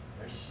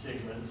 There's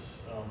stigmas.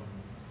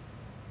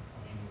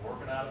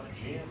 Working out at the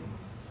gym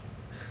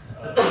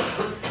is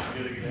a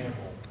good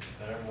example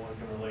that everyone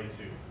can relate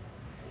to.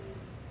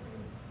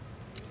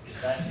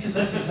 Is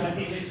that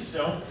in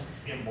itself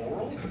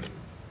immoral?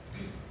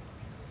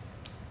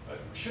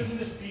 Shouldn't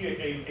this be a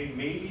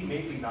maybe,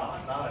 maybe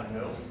not a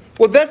no?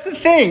 Well, that's the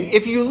thing.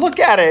 If you look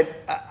at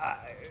it,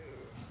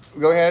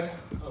 go ahead.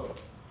 Oh,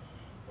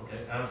 okay.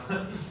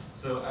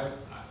 So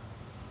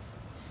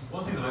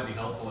one thing that might be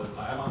helpful is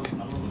I'm on the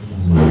full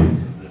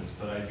science of this,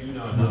 but I do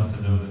know enough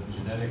to know that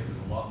genetics is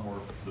a lot more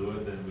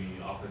fluid than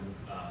we often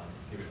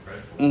give it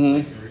credit for.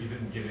 Mm-hmm. Like you're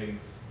even giving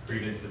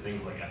credence to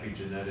things like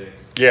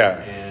epigenetics.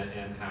 Yeah.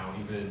 And how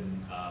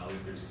even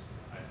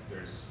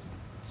there's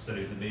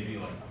studies that maybe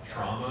like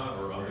trauma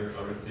or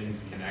other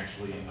things can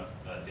actually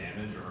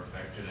damage or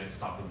affect genetics,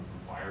 stop them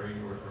from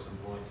firing or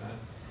something like that.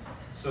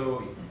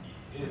 So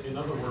in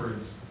other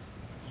words,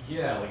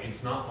 yeah, like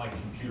it's not like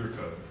computer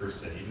code per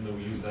se, even though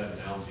we use that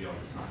analogy all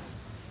the time.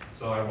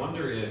 So I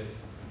wonder if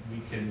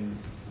we can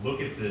look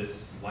at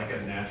this like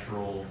a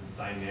natural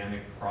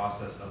dynamic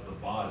process of the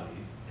body,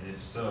 and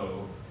if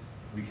so,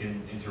 we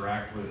can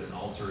interact with and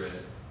alter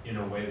it in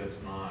a way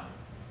that's not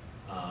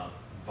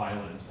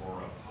violent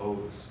or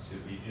opposed to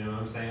be, you know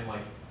what I'm saying?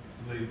 Like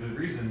the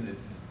reason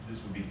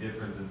this would be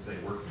different than say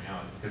working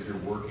out is because you're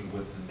working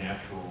with the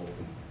natural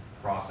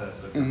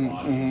process of your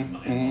body and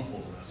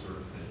muscles and that sort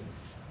of thing.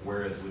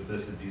 Whereas with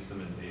this, it'd be some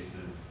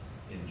invasive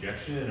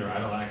injection, or I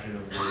don't actually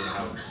know really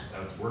how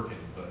it's working,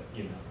 but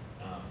yeah,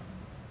 I don't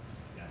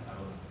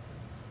know.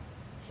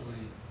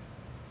 Actually,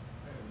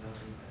 I have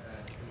nothing to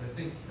add because I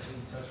think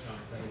you touched on it,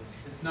 that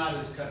it's not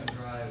as cut and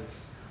dry as.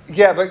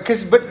 Yeah, but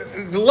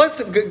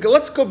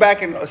let's go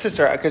back and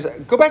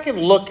go back and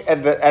look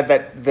at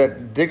that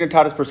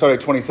Dignitatis Personae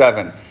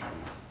 27,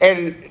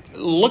 and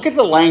look at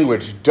the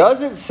language.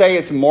 Does it say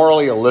it's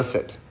morally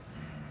illicit?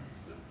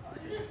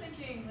 I'm just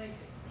thinking, like,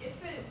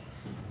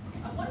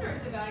 I wonder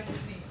if the Vatican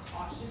is being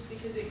cautious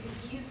because it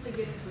could easily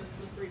get into a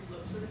slippery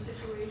slope sort of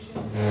situation.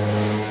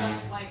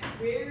 Like,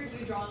 where do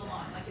you draw the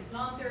line? Like, it's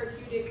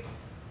non-therapeutic,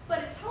 but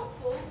it's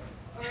helpful,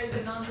 or is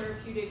it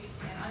non-therapeutic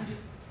and I'm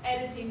just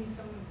editing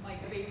some,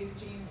 like, a baby's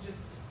genes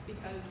just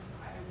because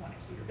I want to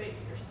keep your baby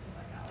or something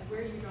like that? Like,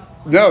 where do you draw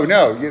the line?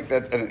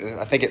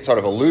 No. I think it sort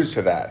of alludes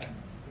to that.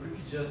 What if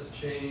you just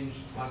change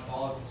my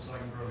follicles so I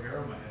can grow hair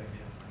on my head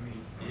again? I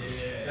mean,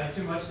 is that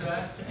too much to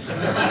ask?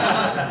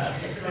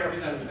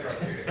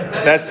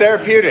 That's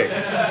therapeutic.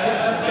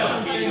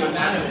 I'm saying with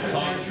that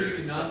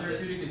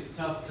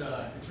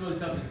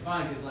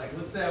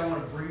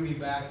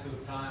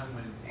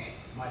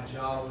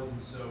jaw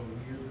wasn't so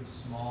weirdly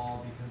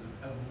small because of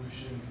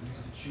evolution, because we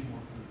used to chew more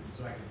food,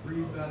 so I could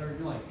breathe better. You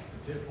know, like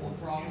the pit bull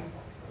problem,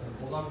 or the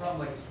bulldog problem.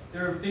 Like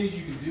there are things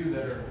you can do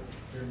that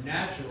they're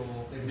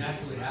natural. They've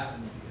naturally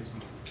happened because we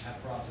have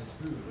processed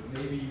food. But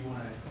maybe you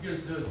want to.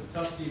 So it's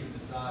tough to even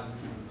decide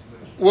which one to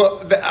switch.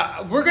 Well,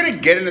 we're going to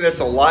get into this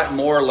a lot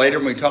more later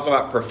when we talk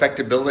about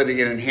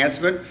perfectibility and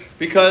enhancement,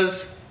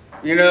 because,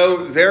 you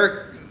know, there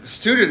are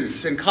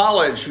students in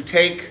college who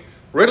take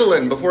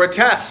Ritalin before a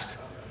test.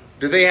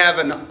 Do they have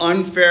an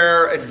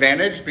unfair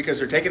advantage because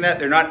they're taking that?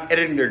 They're not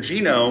editing their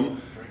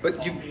genome,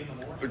 but you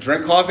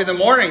drink coffee in the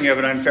morning, you have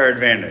an unfair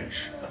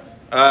advantage.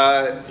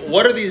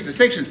 What are these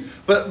distinctions?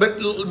 But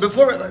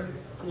before,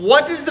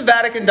 what does the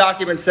Vatican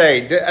document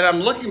say? And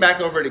I'm looking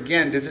back over it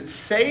again. Does it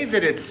say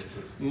that it's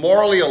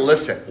morally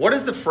illicit? What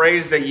is the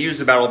phrase they use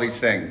about all these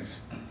things?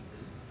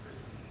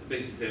 They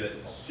basically say that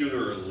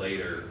sooner or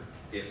later,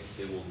 if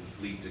it will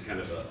lead to kind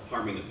of a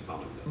harming of the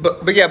common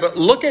good. But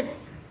look at,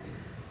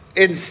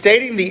 in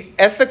stating the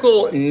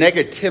ethical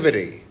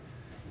negativity.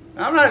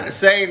 I'm not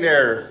saying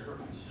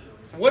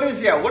what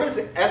is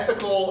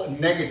ethical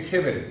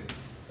negativity?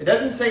 It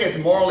doesn't say it's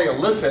morally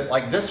illicit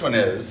like this one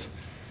is.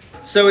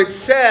 So it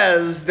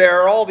says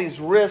there are all these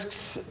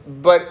risks,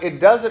 but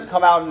it doesn't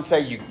come out and say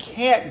you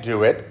can't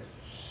do it.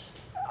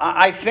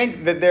 I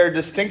think that there are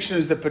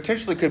distinctions that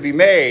potentially could be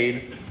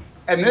made,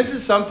 and this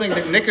is something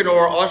that Nicanor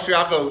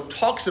Austriaco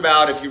talks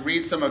about if you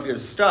read some of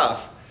his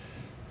stuff.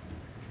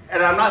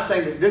 And I'm not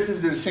saying that this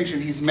is the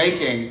distinction he's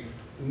making.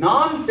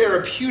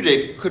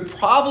 Non-therapeutic could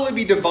probably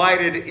be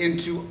divided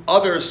into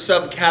other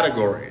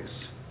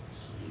subcategories.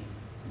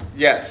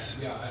 Yes?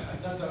 Yeah, I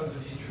thought that was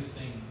an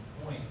interesting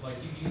point. Like,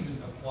 you can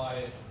even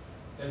apply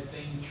that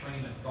same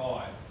train of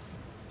thought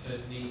to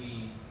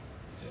maybe,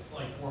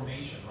 like,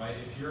 formation, right?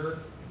 If you're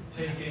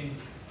taking,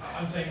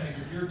 I'm saying, like,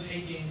 if you're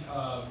taking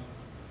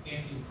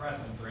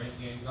antidepressants or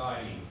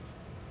anti-anxiety,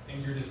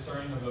 and you're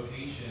discerning a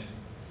vocation,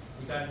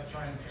 with that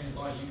train of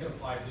thought, you could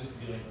apply to this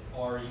and be like,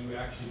 are you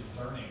actually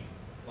discerning,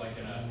 like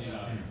in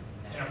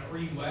a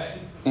free way,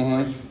 or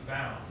are you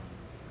bound?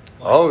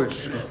 Like,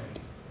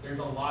 there's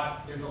a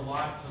lot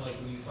to, like,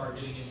 when you start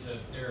getting into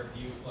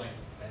therapy, like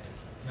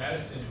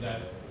medicine,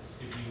 that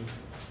if you,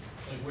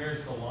 like,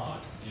 where's the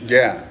line? You know?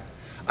 Yeah.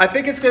 I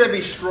think it's going to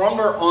be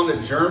stronger on the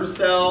germ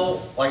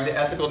cell, like the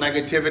ethical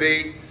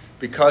negativity,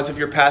 because if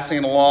you're passing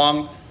it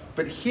along.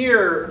 But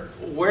here,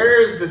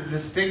 where is the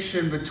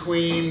distinction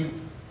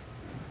between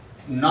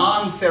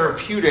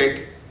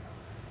non-therapeutic,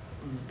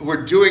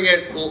 we're doing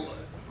it,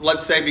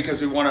 let's say,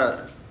 because we want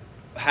to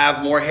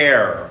have more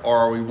hair,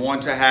 or we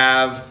want to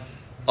have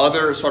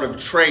other sort of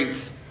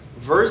traits,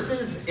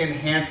 versus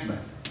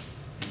enhancement?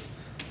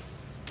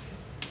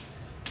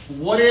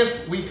 What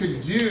if we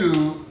could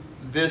do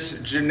this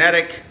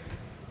genetic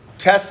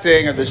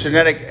testing or this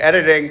genetic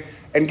editing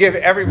and give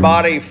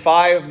everybody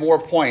 5 more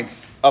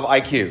points of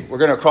IQ? We're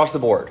going to across the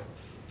board.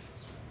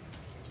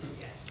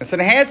 It's an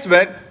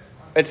enhancement.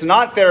 It's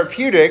not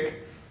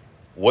therapeutic.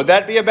 Would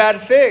that be a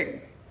bad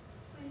thing?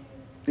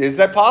 Is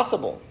that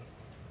possible?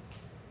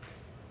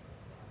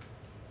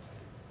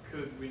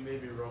 Could we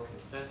maybe roll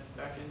consent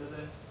back into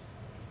this?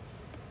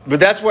 But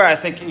that's where I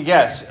think,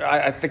 yes,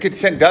 I think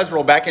consent does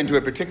roll back into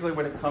it, particularly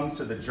when it comes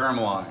to the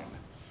germline.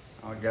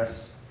 I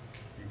guess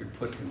you could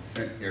put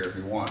consent here if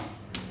you want.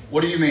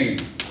 What do you mean?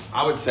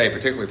 I would say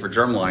particularly for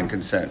germline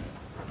consent.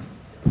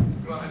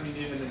 Well, I mean,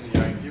 even in the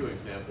IQ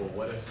example,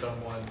 what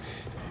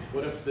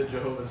if the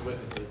Jehovah's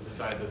Witnesses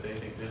decide that they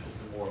think this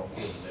is immoral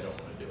too and they don't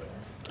want to do it?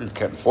 You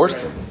can't force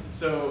right? them.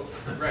 So,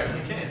 right,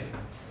 you can.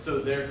 So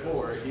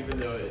therefore, even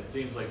though it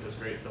seems like this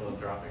great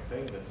philanthropic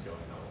thing that's going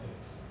on,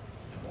 it's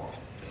immoral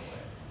in a way.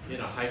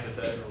 In a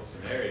hypothetical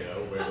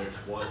scenario where there's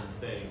one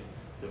thing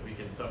that we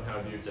can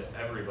somehow do to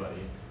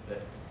everybody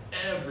that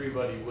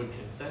everybody would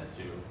consent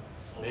to,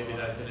 maybe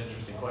that's an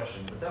interesting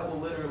question, but that will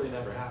literally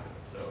never happen.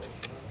 So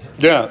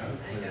yeah.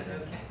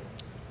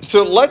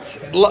 So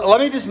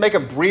let me just make a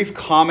brief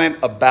comment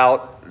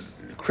about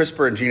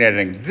CRISPR and gene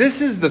editing.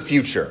 This is the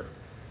future.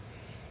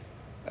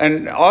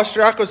 And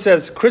Austriaco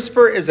says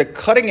CRISPR is a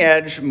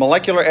cutting-edge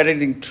molecular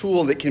editing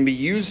tool that can be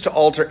used to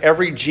alter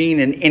every gene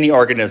in any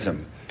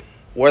organism,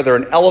 whether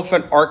an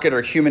elephant, arched,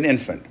 or human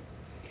infant.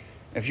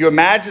 If you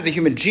imagine the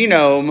human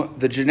genome,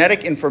 the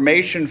genetic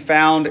information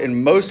found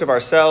in most of our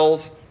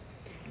cells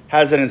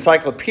has an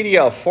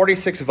encyclopedia of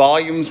 46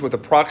 volumes with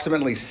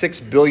approximately 6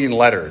 billion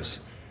letters.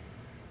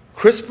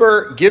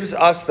 CRISPR gives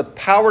us the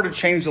power to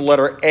change the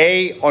letter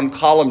A on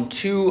column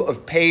 2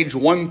 of page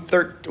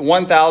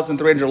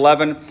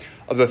 1311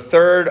 of the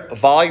 3rd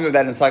volume of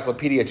that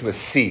encyclopedia to a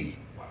C.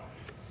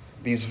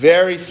 These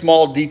very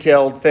small,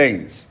 detailed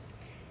things.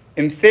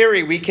 In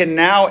theory, we can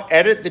now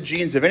edit the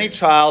genes of any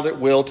child at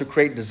will to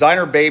create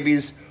designer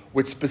babies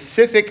with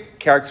specific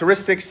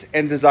characteristics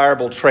and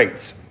desirable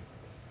traits.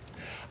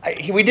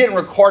 We didn't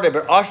record it,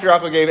 but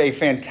Austriaco gave a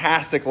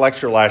fantastic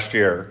lecture last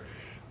year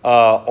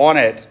on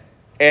it.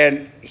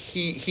 And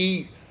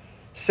he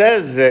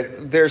says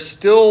that they're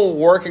still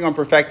working on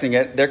perfecting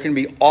it. There can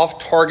be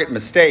off-target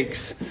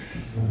mistakes.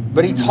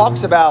 But he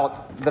talks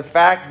about the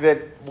fact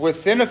that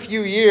within a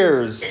few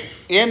years,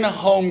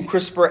 in-home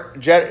CRISPR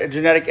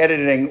genetic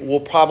editing will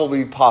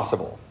probably be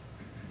possible.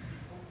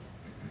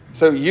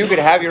 So you could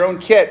have your own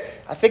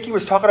kit. I think he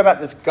was talking about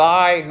this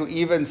guy who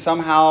even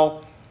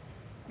somehow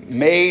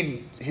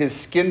made his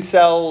skin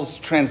cells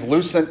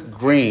translucent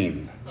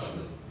green,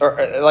 or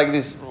like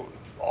this,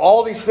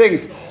 all these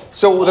things.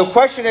 So the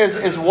question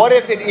is what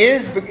if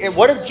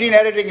gene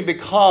editing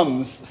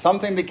becomes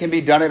something that can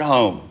be done at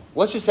home?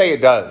 Let's just say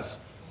it does.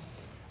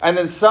 And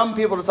then some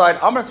people decide,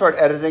 I'm going to start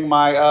editing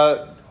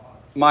my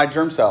my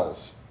germ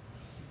cells.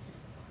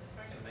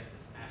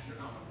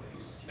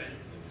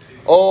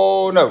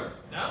 Oh, no.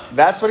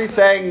 That's what he's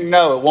saying.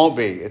 No, it won't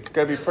be. It's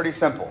going to be pretty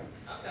simple.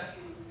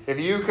 If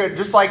you could,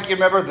 just like you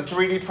remember the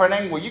 3D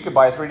printing, well, you could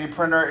buy a 3D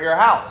printer at your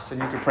house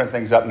and you can print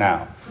things up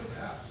now.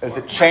 Is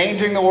it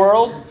changing the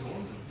world?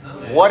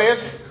 What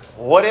if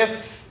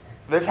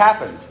this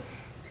happens?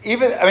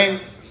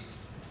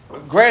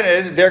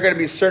 Granted, there are going to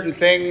be certain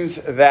things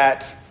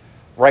that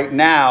right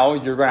now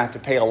you're going to have to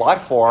pay a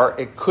lot for.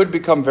 It could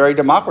become very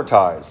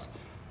democratized.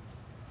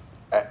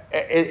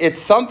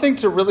 It's something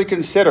to really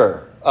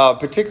consider,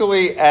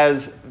 particularly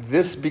as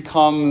this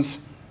becomes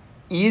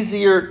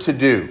easier to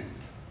do.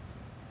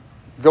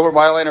 Gilbert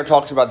Meilander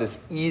talks about this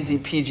easy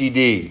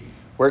PGD,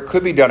 where it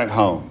could be done at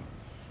home,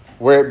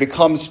 where it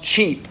becomes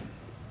cheap.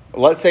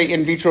 Let's say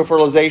in vitro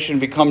fertilization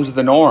becomes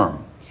the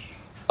norm.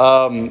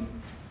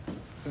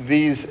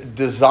 These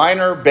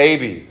designer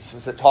babies,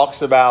 as he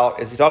talks about,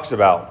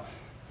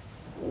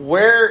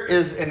 where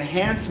is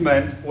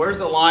enhancement? Where's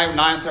the line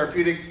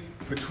non-therapeutic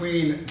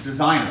between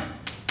designer?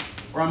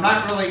 Where I'm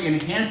not really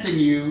enhancing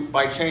you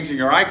by changing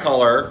your eye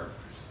color,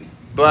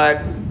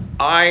 but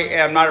I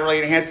am not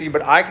really enhancing you,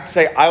 but I could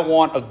say I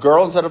want a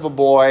girl instead of a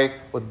boy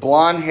with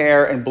blonde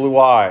hair and blue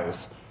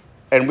eyes.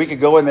 And we could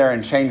go in there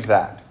and change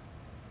that.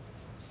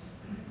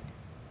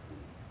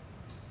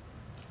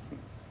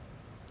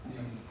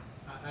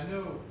 I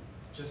know,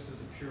 just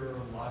as a pure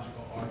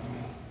logical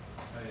argument,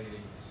 a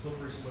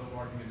slippery slope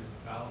argument is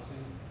a fallacy.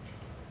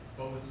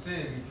 But with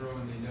sin, we throw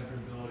in the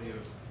inevitability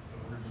of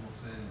original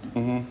sin.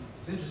 Mm-hmm.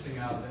 It's interesting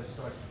how this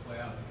starts to play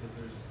out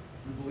because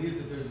we believe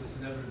that there's this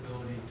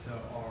inevitability to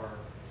our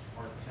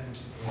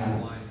tendency to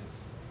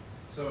blindness.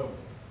 So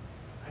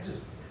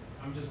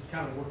I'm just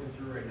kind of working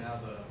through right now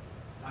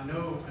I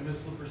know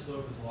slippery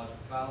slope is a logical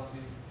fallacy,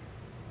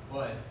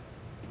 but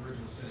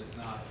original sin is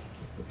not.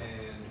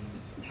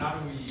 And how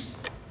do we,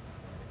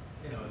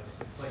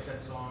 it's like that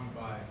song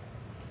by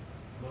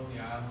Lonely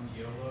Island,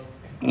 YOLO.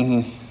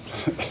 Mm-hmm.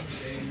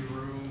 Stay in your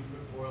room,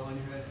 put foil on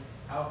your head.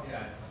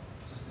 It's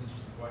just an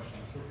interesting question.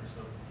 Slippery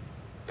slope.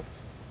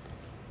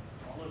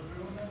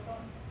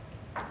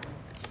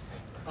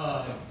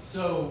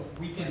 So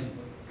we can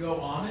go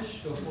full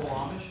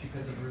Amish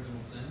because of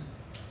original sin,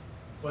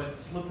 but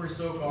slippery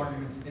slope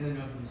arguments in and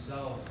of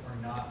themselves are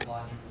not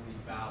logically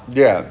valid.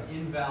 Yeah.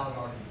 Invalid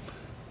arguments.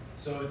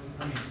 So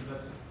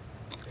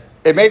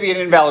it may be an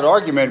invalid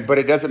argument, but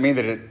it doesn't mean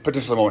that it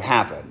potentially won't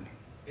happen.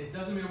 It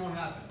doesn't mean it won't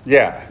happen.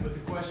 Yeah. But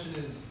the question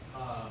is,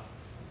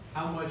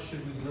 how much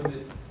should we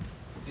limit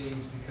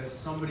things because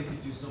somebody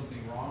could do something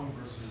wrong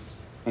versus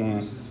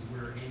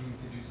we're aiming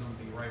to do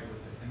something right with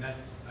it? And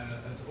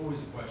that's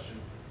always a question.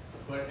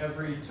 But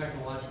every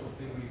technological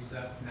thing we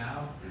accept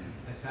now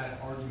has had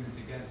arguments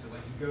against it.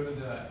 Like you go to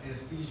the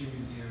anesthesia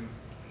museum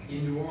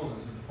in New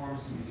Orleans or the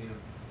pharmacy museum,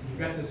 and you've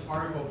got this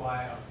article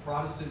by a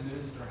Protestant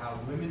minister how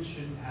women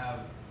shouldn't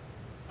have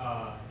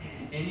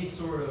any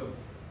sort of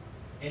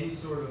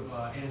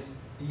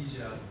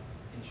anesthesia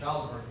in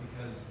childbirth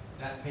because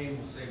that pain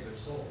will save their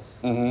souls.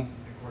 Mm-hmm. And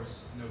of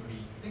course, nobody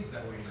thinks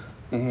that way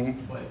anymore.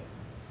 Mm-hmm. But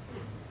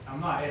I'm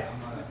not.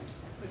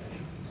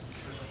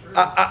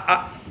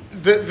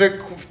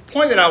 The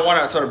point that I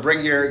want to sort of bring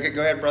here.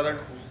 Go ahead, brother.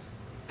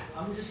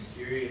 I'm just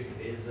curious.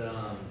 Is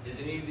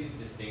any of these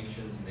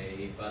distinctions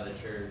made by the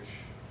church,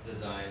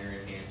 designer,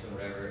 enhancement,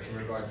 whatever, in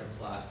regard to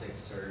plastic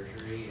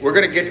surgery? We're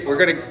gonna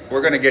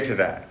get to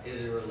that.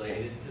 Is it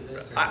related to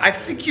this? I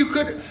think you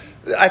could.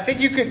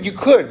 You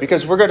could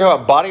because we're going to talk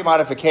about body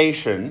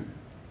modification,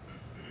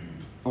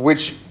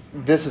 which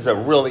this is a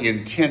really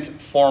intense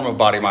form of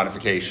body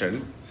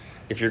modification.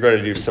 If you're going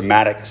to do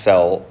somatic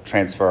cell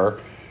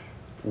transfer,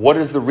 what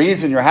is the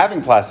reason you're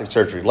having plastic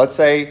surgery? Let's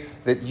say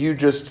that you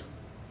just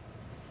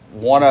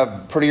want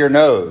a prettier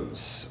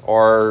nose,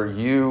 or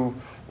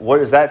what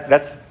is that?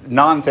 That's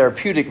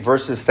non-therapeutic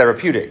versus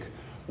therapeutic.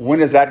 When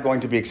is that going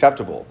to be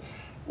acceptable?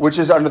 Which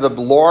is under the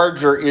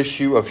larger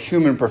issue of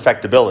human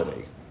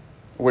perfectibility,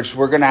 which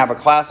we're going to have a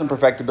class in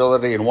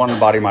perfectibility and one in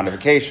body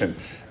modification.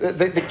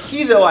 The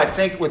key, though, I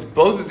think, with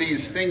both of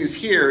these things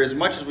here, as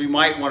much as we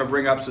might want to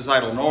bring up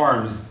societal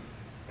norms,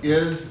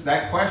 is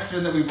that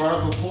question that we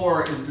brought up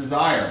before is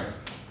desire,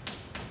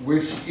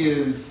 which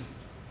is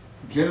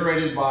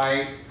generated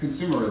by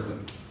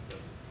consumerism.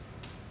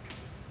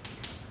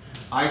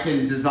 I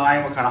can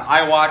design what kind of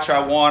iWatch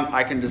I want.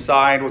 I can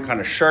decide what kind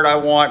of shirt I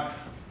want.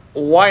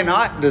 Why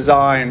not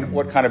design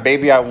what kind of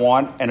baby I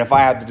want? And if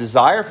I have the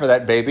desire for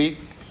that baby,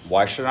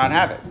 why should I not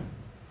have it?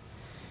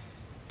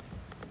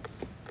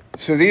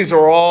 So these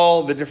are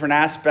all the different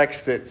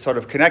aspects that sort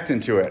of connect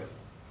into it.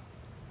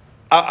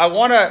 I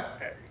want to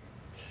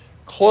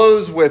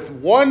close with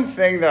one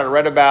thing that I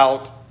read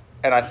about,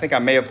 and I think I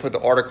may have put the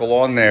article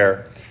on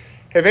there.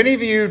 Have any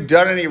of you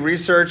done any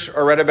research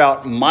or read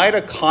about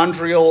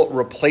mitochondrial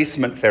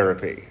replacement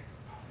therapy?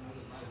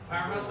 All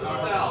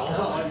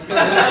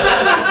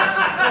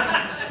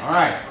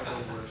right.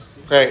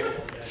 Great.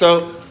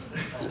 So,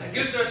 I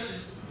guess that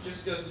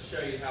just goes to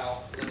show you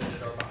how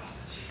limited our biology.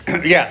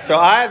 Yeah, so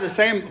I have the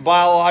same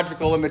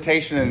biological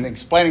limitation in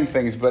explaining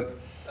things, but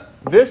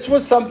this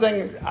was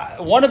something,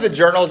 one of the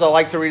journals I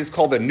like to read is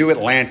called The New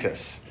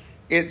Atlantis.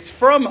 It's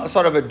from a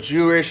sort of a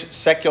Jewish,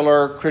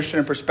 secular,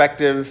 Christian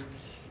perspective.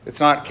 It's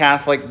not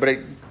Catholic, but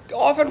it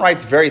often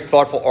writes very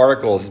thoughtful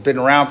articles. It's been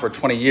around for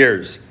 20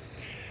 years.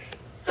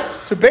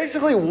 So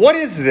basically, what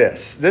is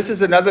this? This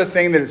is another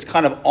thing that is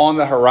kind of on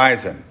the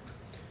horizon,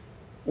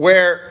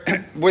 where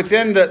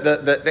within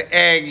the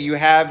egg you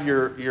have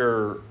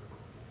your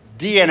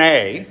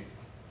DNA,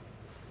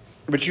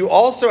 but you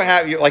also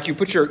have, you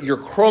put your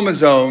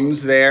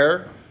chromosomes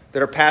there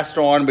that are passed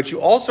on, but you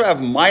also have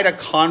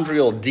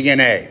mitochondrial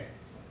DNA.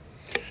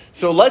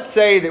 So let's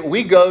say that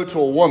we go to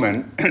a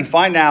woman and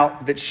find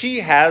out that she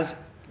has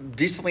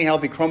decently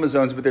healthy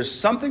chromosomes, but there's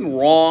something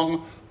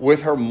wrong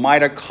with her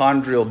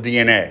mitochondrial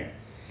DNA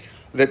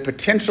that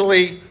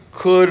potentially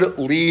could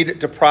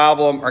lead to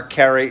problem or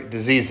carry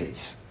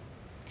diseases.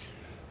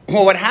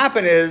 Well, what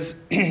happened is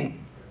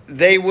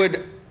they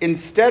would,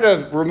 instead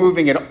of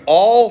removing it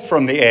all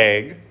from the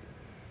egg,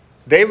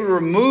 they would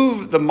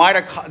remove the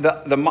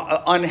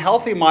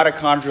unhealthy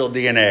mitochondrial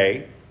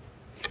DNA,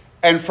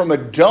 and from a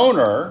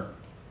donor,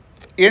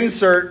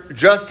 insert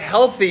just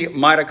healthy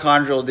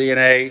mitochondrial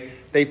DNA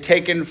they've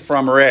taken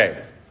from her egg.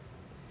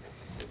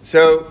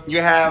 So you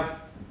have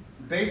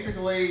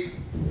basically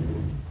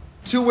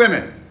two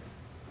women.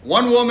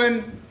 One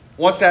woman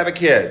wants to have a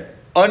kid.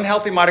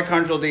 Unhealthy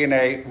mitochondrial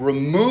DNA,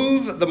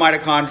 remove the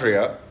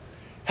mitochondria.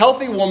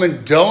 Healthy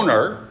woman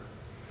donor,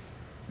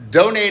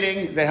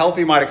 donating the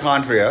healthy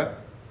mitochondria.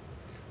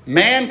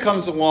 Man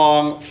comes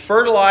along,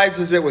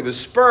 fertilizes it with a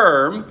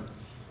sperm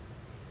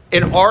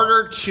in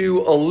order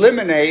to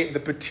eliminate the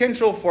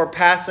potential for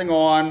passing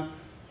on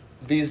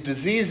these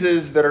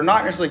diseases that are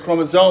not necessarily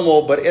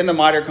chromosomal, but in the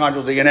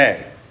mitochondrial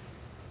DNA.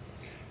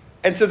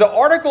 And so the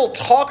article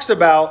talks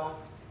about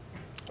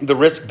the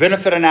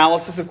risk-benefit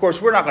analysis. Of course,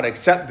 we're not going to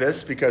accept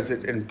this because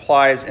it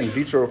implies in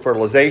vitro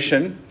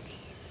fertilization.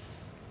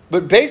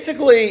 But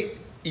basically,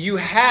 you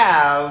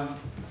have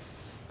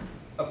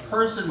a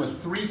person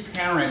with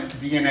three-parent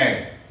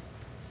DNA.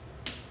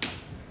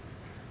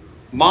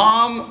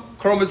 Mom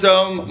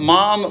chromosome,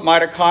 mom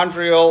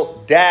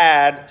mitochondrial,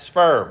 dad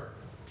sperm.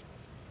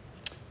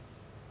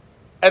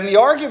 And the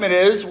argument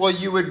is, well,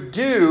 you would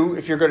do,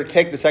 if you're going to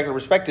take the secular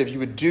perspective, you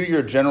would do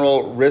your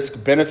general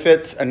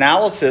risk-benefits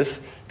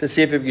analysis to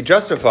see if it would be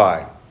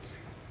justified.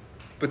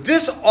 But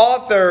this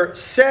author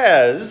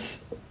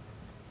says,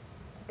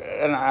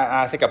 and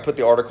I think I put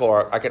the article,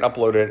 or I can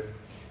upload it,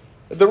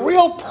 the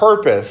real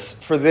purpose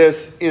for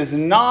this is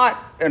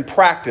not, in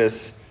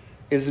practice,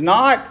 is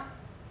not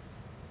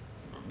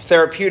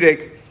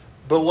therapeutic,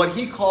 but what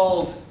he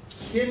calls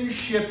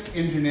kinship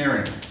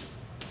engineering.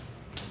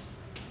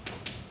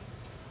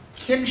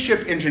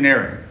 Kinship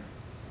engineering.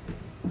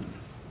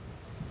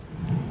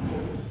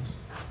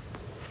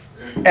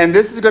 And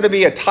this is going to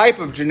be a type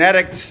of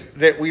genetics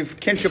that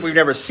kinship we've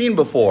never seen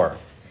before.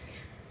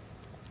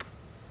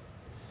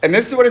 And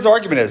this is what his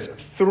argument is.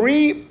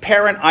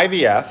 Three-parent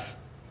IVF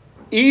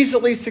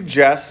easily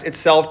suggests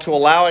itself to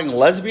allowing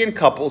lesbian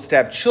couples to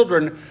have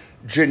children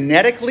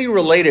genetically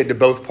related to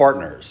both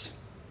partners.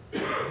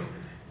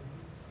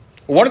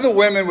 One of the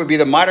women would be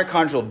the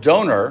mitochondrial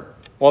donor,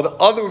 while the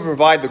other would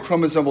provide the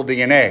chromosomal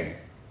DNA.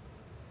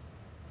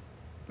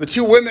 The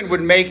two women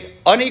would make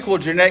unequal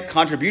genetic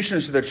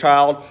contributions to their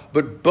child,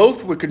 but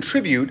both would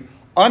contribute,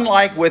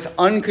 unlike with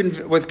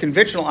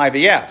conventional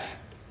IVF.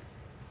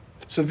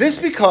 So this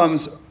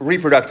becomes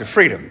reproductive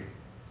freedom,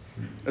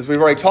 as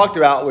we've already talked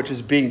about, which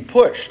is being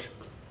pushed.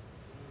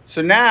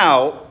 So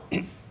now,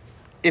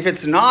 if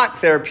it's not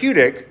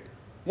therapeutic,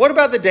 what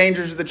about the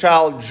dangers of the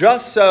child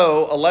just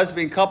so a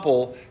lesbian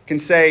couple can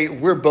say,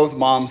 we're both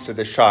moms to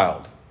this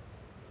child?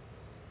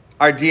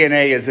 Our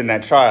DNA is in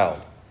that child.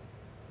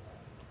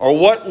 Or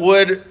what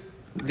would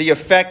the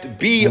effect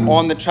be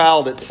on the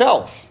child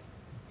itself?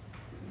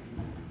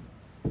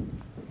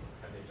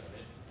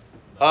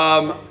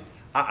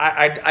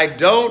 I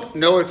don't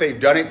know if they've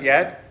done it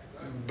yet,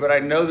 but I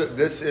know that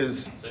this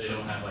is. So they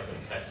don't have like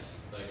a test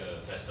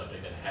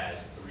subject that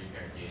has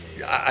three-parent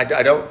DNA.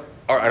 I don't.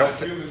 Or I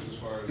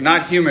don't.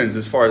 Not humans,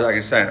 as far as I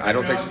can say. I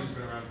don't think so. Technology's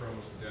been around for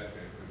almost a decade,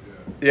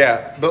 but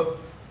yeah. Yeah,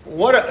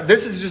 but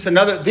this is just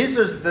another. These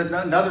are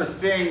another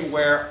thing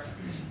where,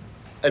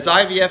 as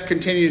IVF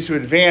continues to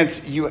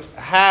advance, you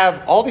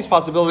have all these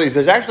possibilities.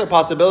 There's actually a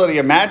possibility.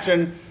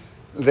 Imagine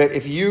that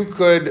if you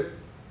could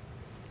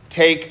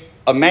take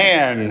a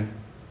man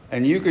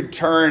and you could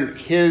turn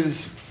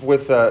his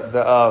with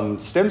the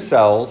stem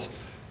cells,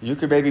 you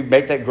could maybe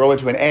make that grow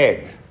into an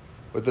egg.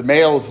 with the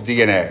male's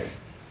DNA. And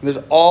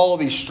there's all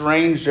these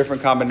strange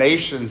different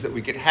combinations that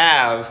we could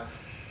have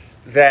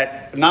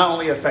that not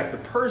only affect the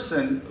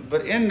person,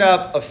 but end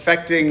up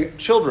affecting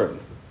children.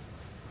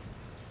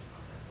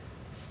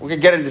 We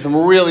could get into some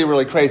really,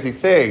 really crazy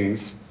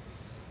things,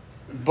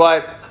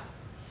 but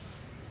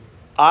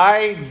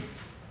I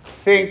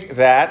think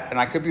that, and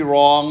I could be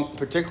wrong,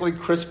 particularly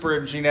CRISPR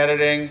and gene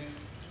editing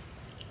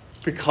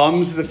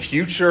becomes the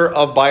future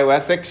of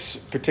bioethics,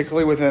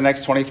 particularly within the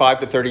next 25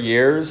 to 30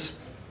 years,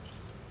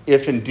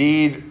 if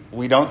indeed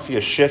we don't see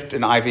a shift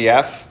in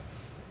IVF.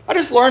 I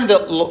just learned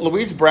that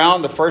Louise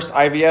Brown, the first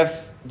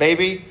IVF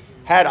baby,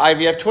 had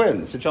IVF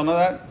twins. Did y'all know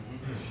that?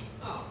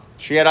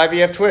 She had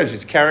IVF twins.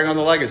 She's carrying on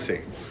the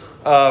legacy.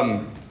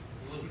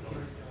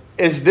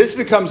 As this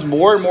becomes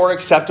more and more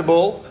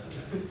acceptable,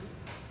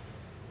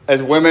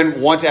 as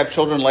women want to have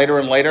children later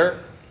and later,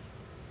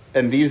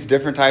 and these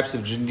different types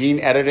of gene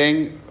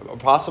editing are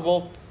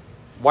possible,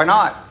 why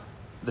not?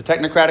 The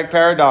technocratic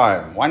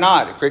paradigm, why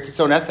not? It creates its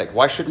own ethic.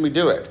 Why shouldn't we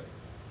do it?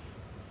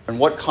 And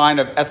what kind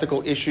of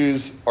ethical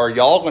issues are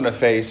y'all going to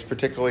face,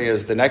 particularly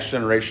as the next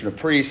generation of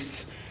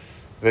priests,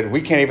 that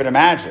we can't even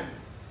imagine?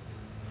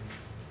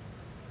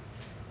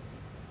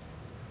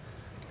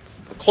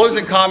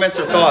 Closing comments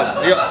or thoughts?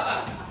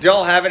 Do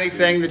y'all have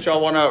anything that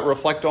y'all want to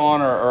reflect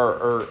on?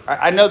 Or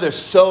I know there's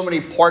so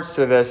many parts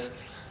to this,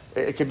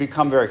 it can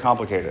become very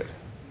complicated.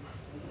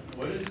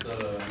 What is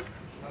the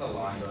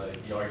line,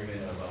 the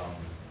argument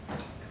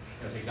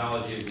of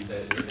technology, as you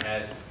said, it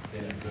has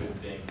been a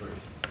good thing for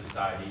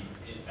society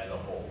as a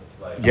whole.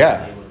 Like,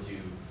 yeah. Being able to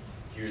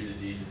cure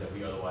diseases that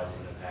we otherwise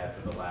wouldn't have had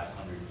for the last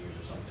 100 years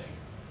or something.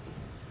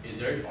 Is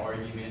there an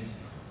argument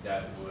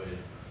that would,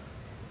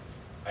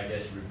 I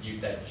guess,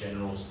 refute that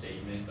general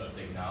statement of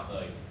technology,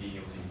 like being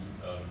able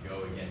to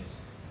go against?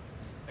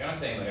 I'm not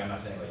saying using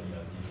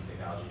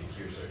technology to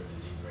cure certain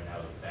diseases right now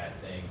is a bad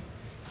thing,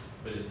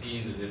 but it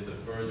seems as if the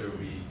further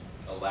we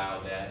allow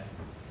that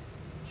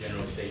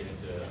general statement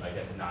to, I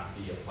guess, not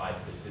be applied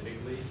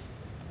specifically,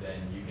 then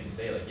you can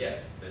say, like, yeah,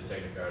 the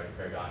technocratic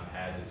paradigm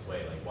has its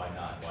way. Like, why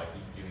not? Why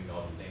keep doing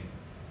all these things?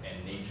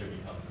 And nature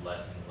becomes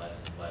less and less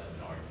and less of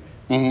an argument.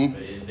 Mm-hmm.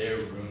 But is there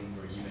room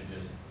for even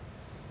just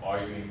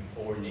arguing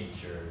for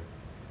nature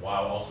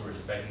while also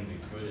respecting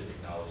the good that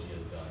technology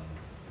has done?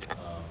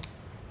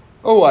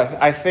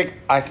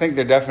 I think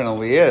there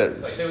definitely is.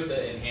 Like, say with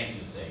the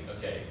enhancement thing,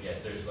 okay,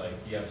 yes, there's like,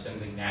 you have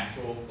something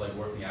natural, like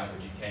working out,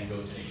 which you can go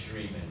to an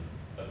extreme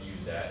and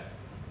abuse that,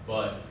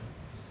 but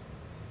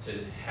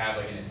to have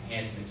like an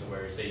enhancement to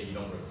where, say, you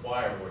don't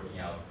require working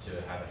out to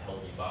have a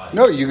healthy body.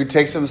 No, you could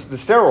take the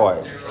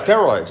steroids,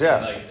 yeah.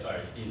 And like, all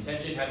right, the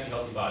intention, having a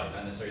healthy body,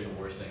 not necessarily the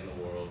worst thing in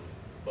the world,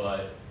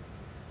 but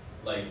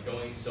like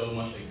going so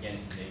much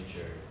against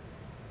nature,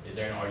 is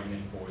there an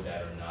argument for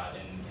that or not,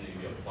 and can it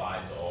be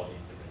applied to all these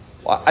different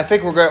situations? Well, I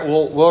think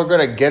we're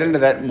going to get into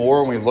that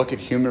more when we look at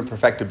human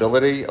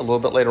perfectibility a little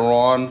bit later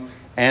on,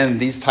 and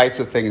these types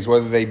of things,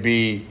 whether they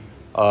be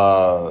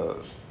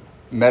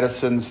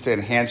medicines to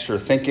enhance your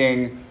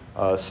thinking,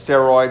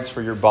 steroids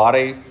for your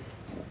body.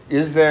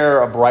 Is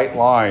there a bright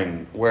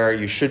line where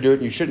you should do it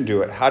and you shouldn't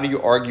do it? How do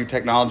you argue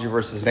technology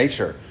versus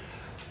nature?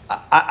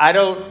 I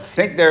don't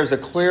think there's a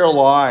clear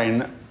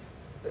line,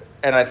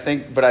 but I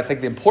think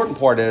the important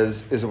part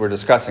is that we're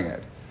discussing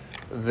it.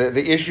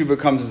 The issue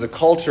becomes, as a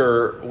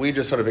culture, we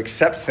just sort of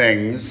accept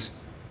things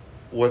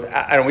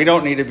and we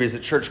don't need to be as a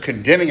church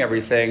condemning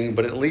everything,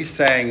 but at least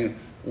saying,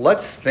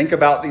 let's think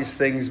about these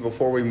things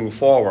before we move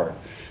forward.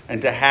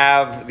 And to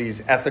have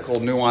these ethical,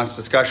 nuanced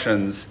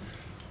discussions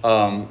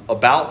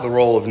about the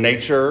role of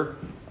nature,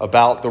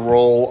 about the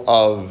role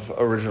of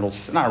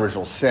not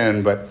original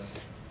sin, but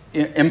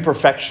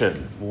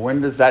imperfection.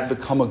 When does that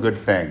become a good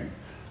thing?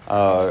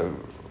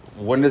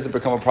 When does it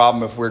become a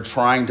problem if we're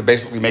trying to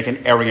basically make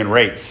an Aryan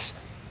race?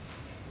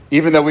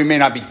 Even though we may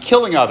not be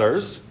killing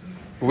others,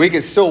 we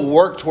can still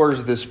work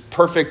towards this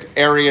perfect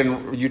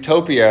Aryan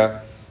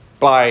utopia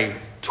by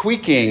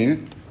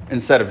tweaking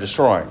instead of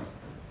destroying.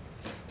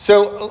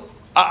 So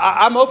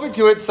I'm open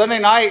to it. Sunday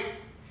night,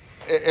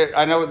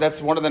 I know that's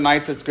one of the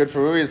nights that's good for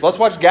movies. Let's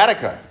watch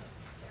Gattaca.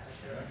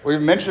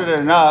 We've mentioned it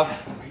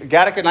enough.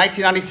 Gattaca,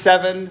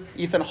 1997,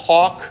 Ethan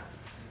Hawke.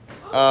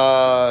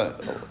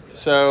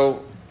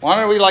 So why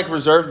don't we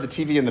reserve the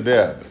TV and the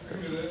bib?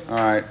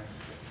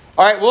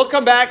 All right, we'll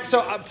come back.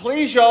 So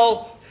please,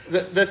 y'all,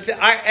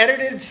 I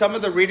edited some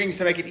of the readings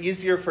to make it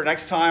easier for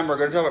next time. We're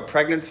going to talk about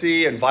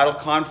pregnancy and vital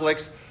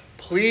conflicts.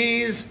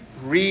 Please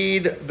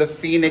read the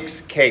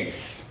Phoenix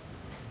Case.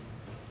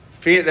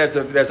 I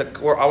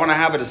want to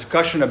have a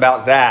discussion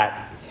about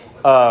that.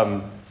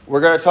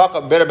 We're going to talk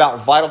a bit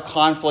about vital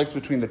conflicts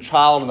between the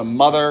child and the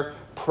mother,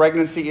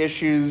 pregnancy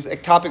issues,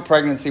 ectopic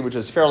pregnancy, which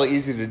is fairly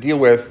easy to deal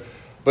with,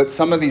 but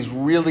some of these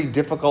really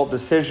difficult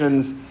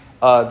decisions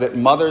that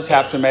mothers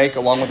have to make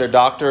along with their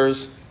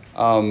doctors,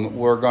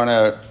 they're going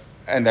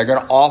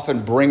to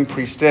often bring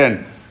priests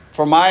in.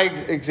 For my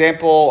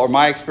example or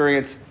my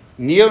experience,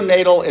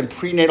 neonatal and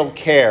prenatal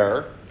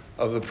care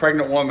of the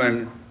pregnant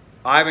woman,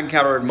 I've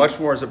encountered much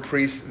more as a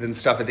priest than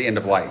stuff at the end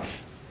of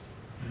life.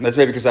 And that's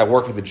maybe because I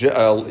work with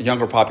a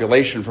younger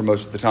population for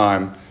most of the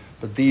time,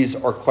 but these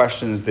are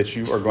questions that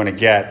you are going to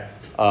get.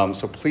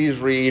 So please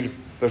read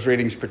those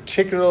readings,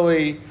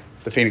 particularly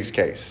the Phoenix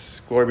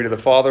case. Glory be to the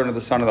Father, and to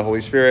the Son, and the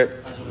Holy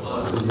Spirit.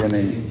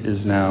 Beginning,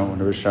 is now,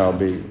 and ever shall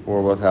be,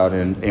 world without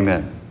end.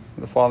 Amen.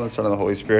 The Father, and the Son, and the Holy Spirit.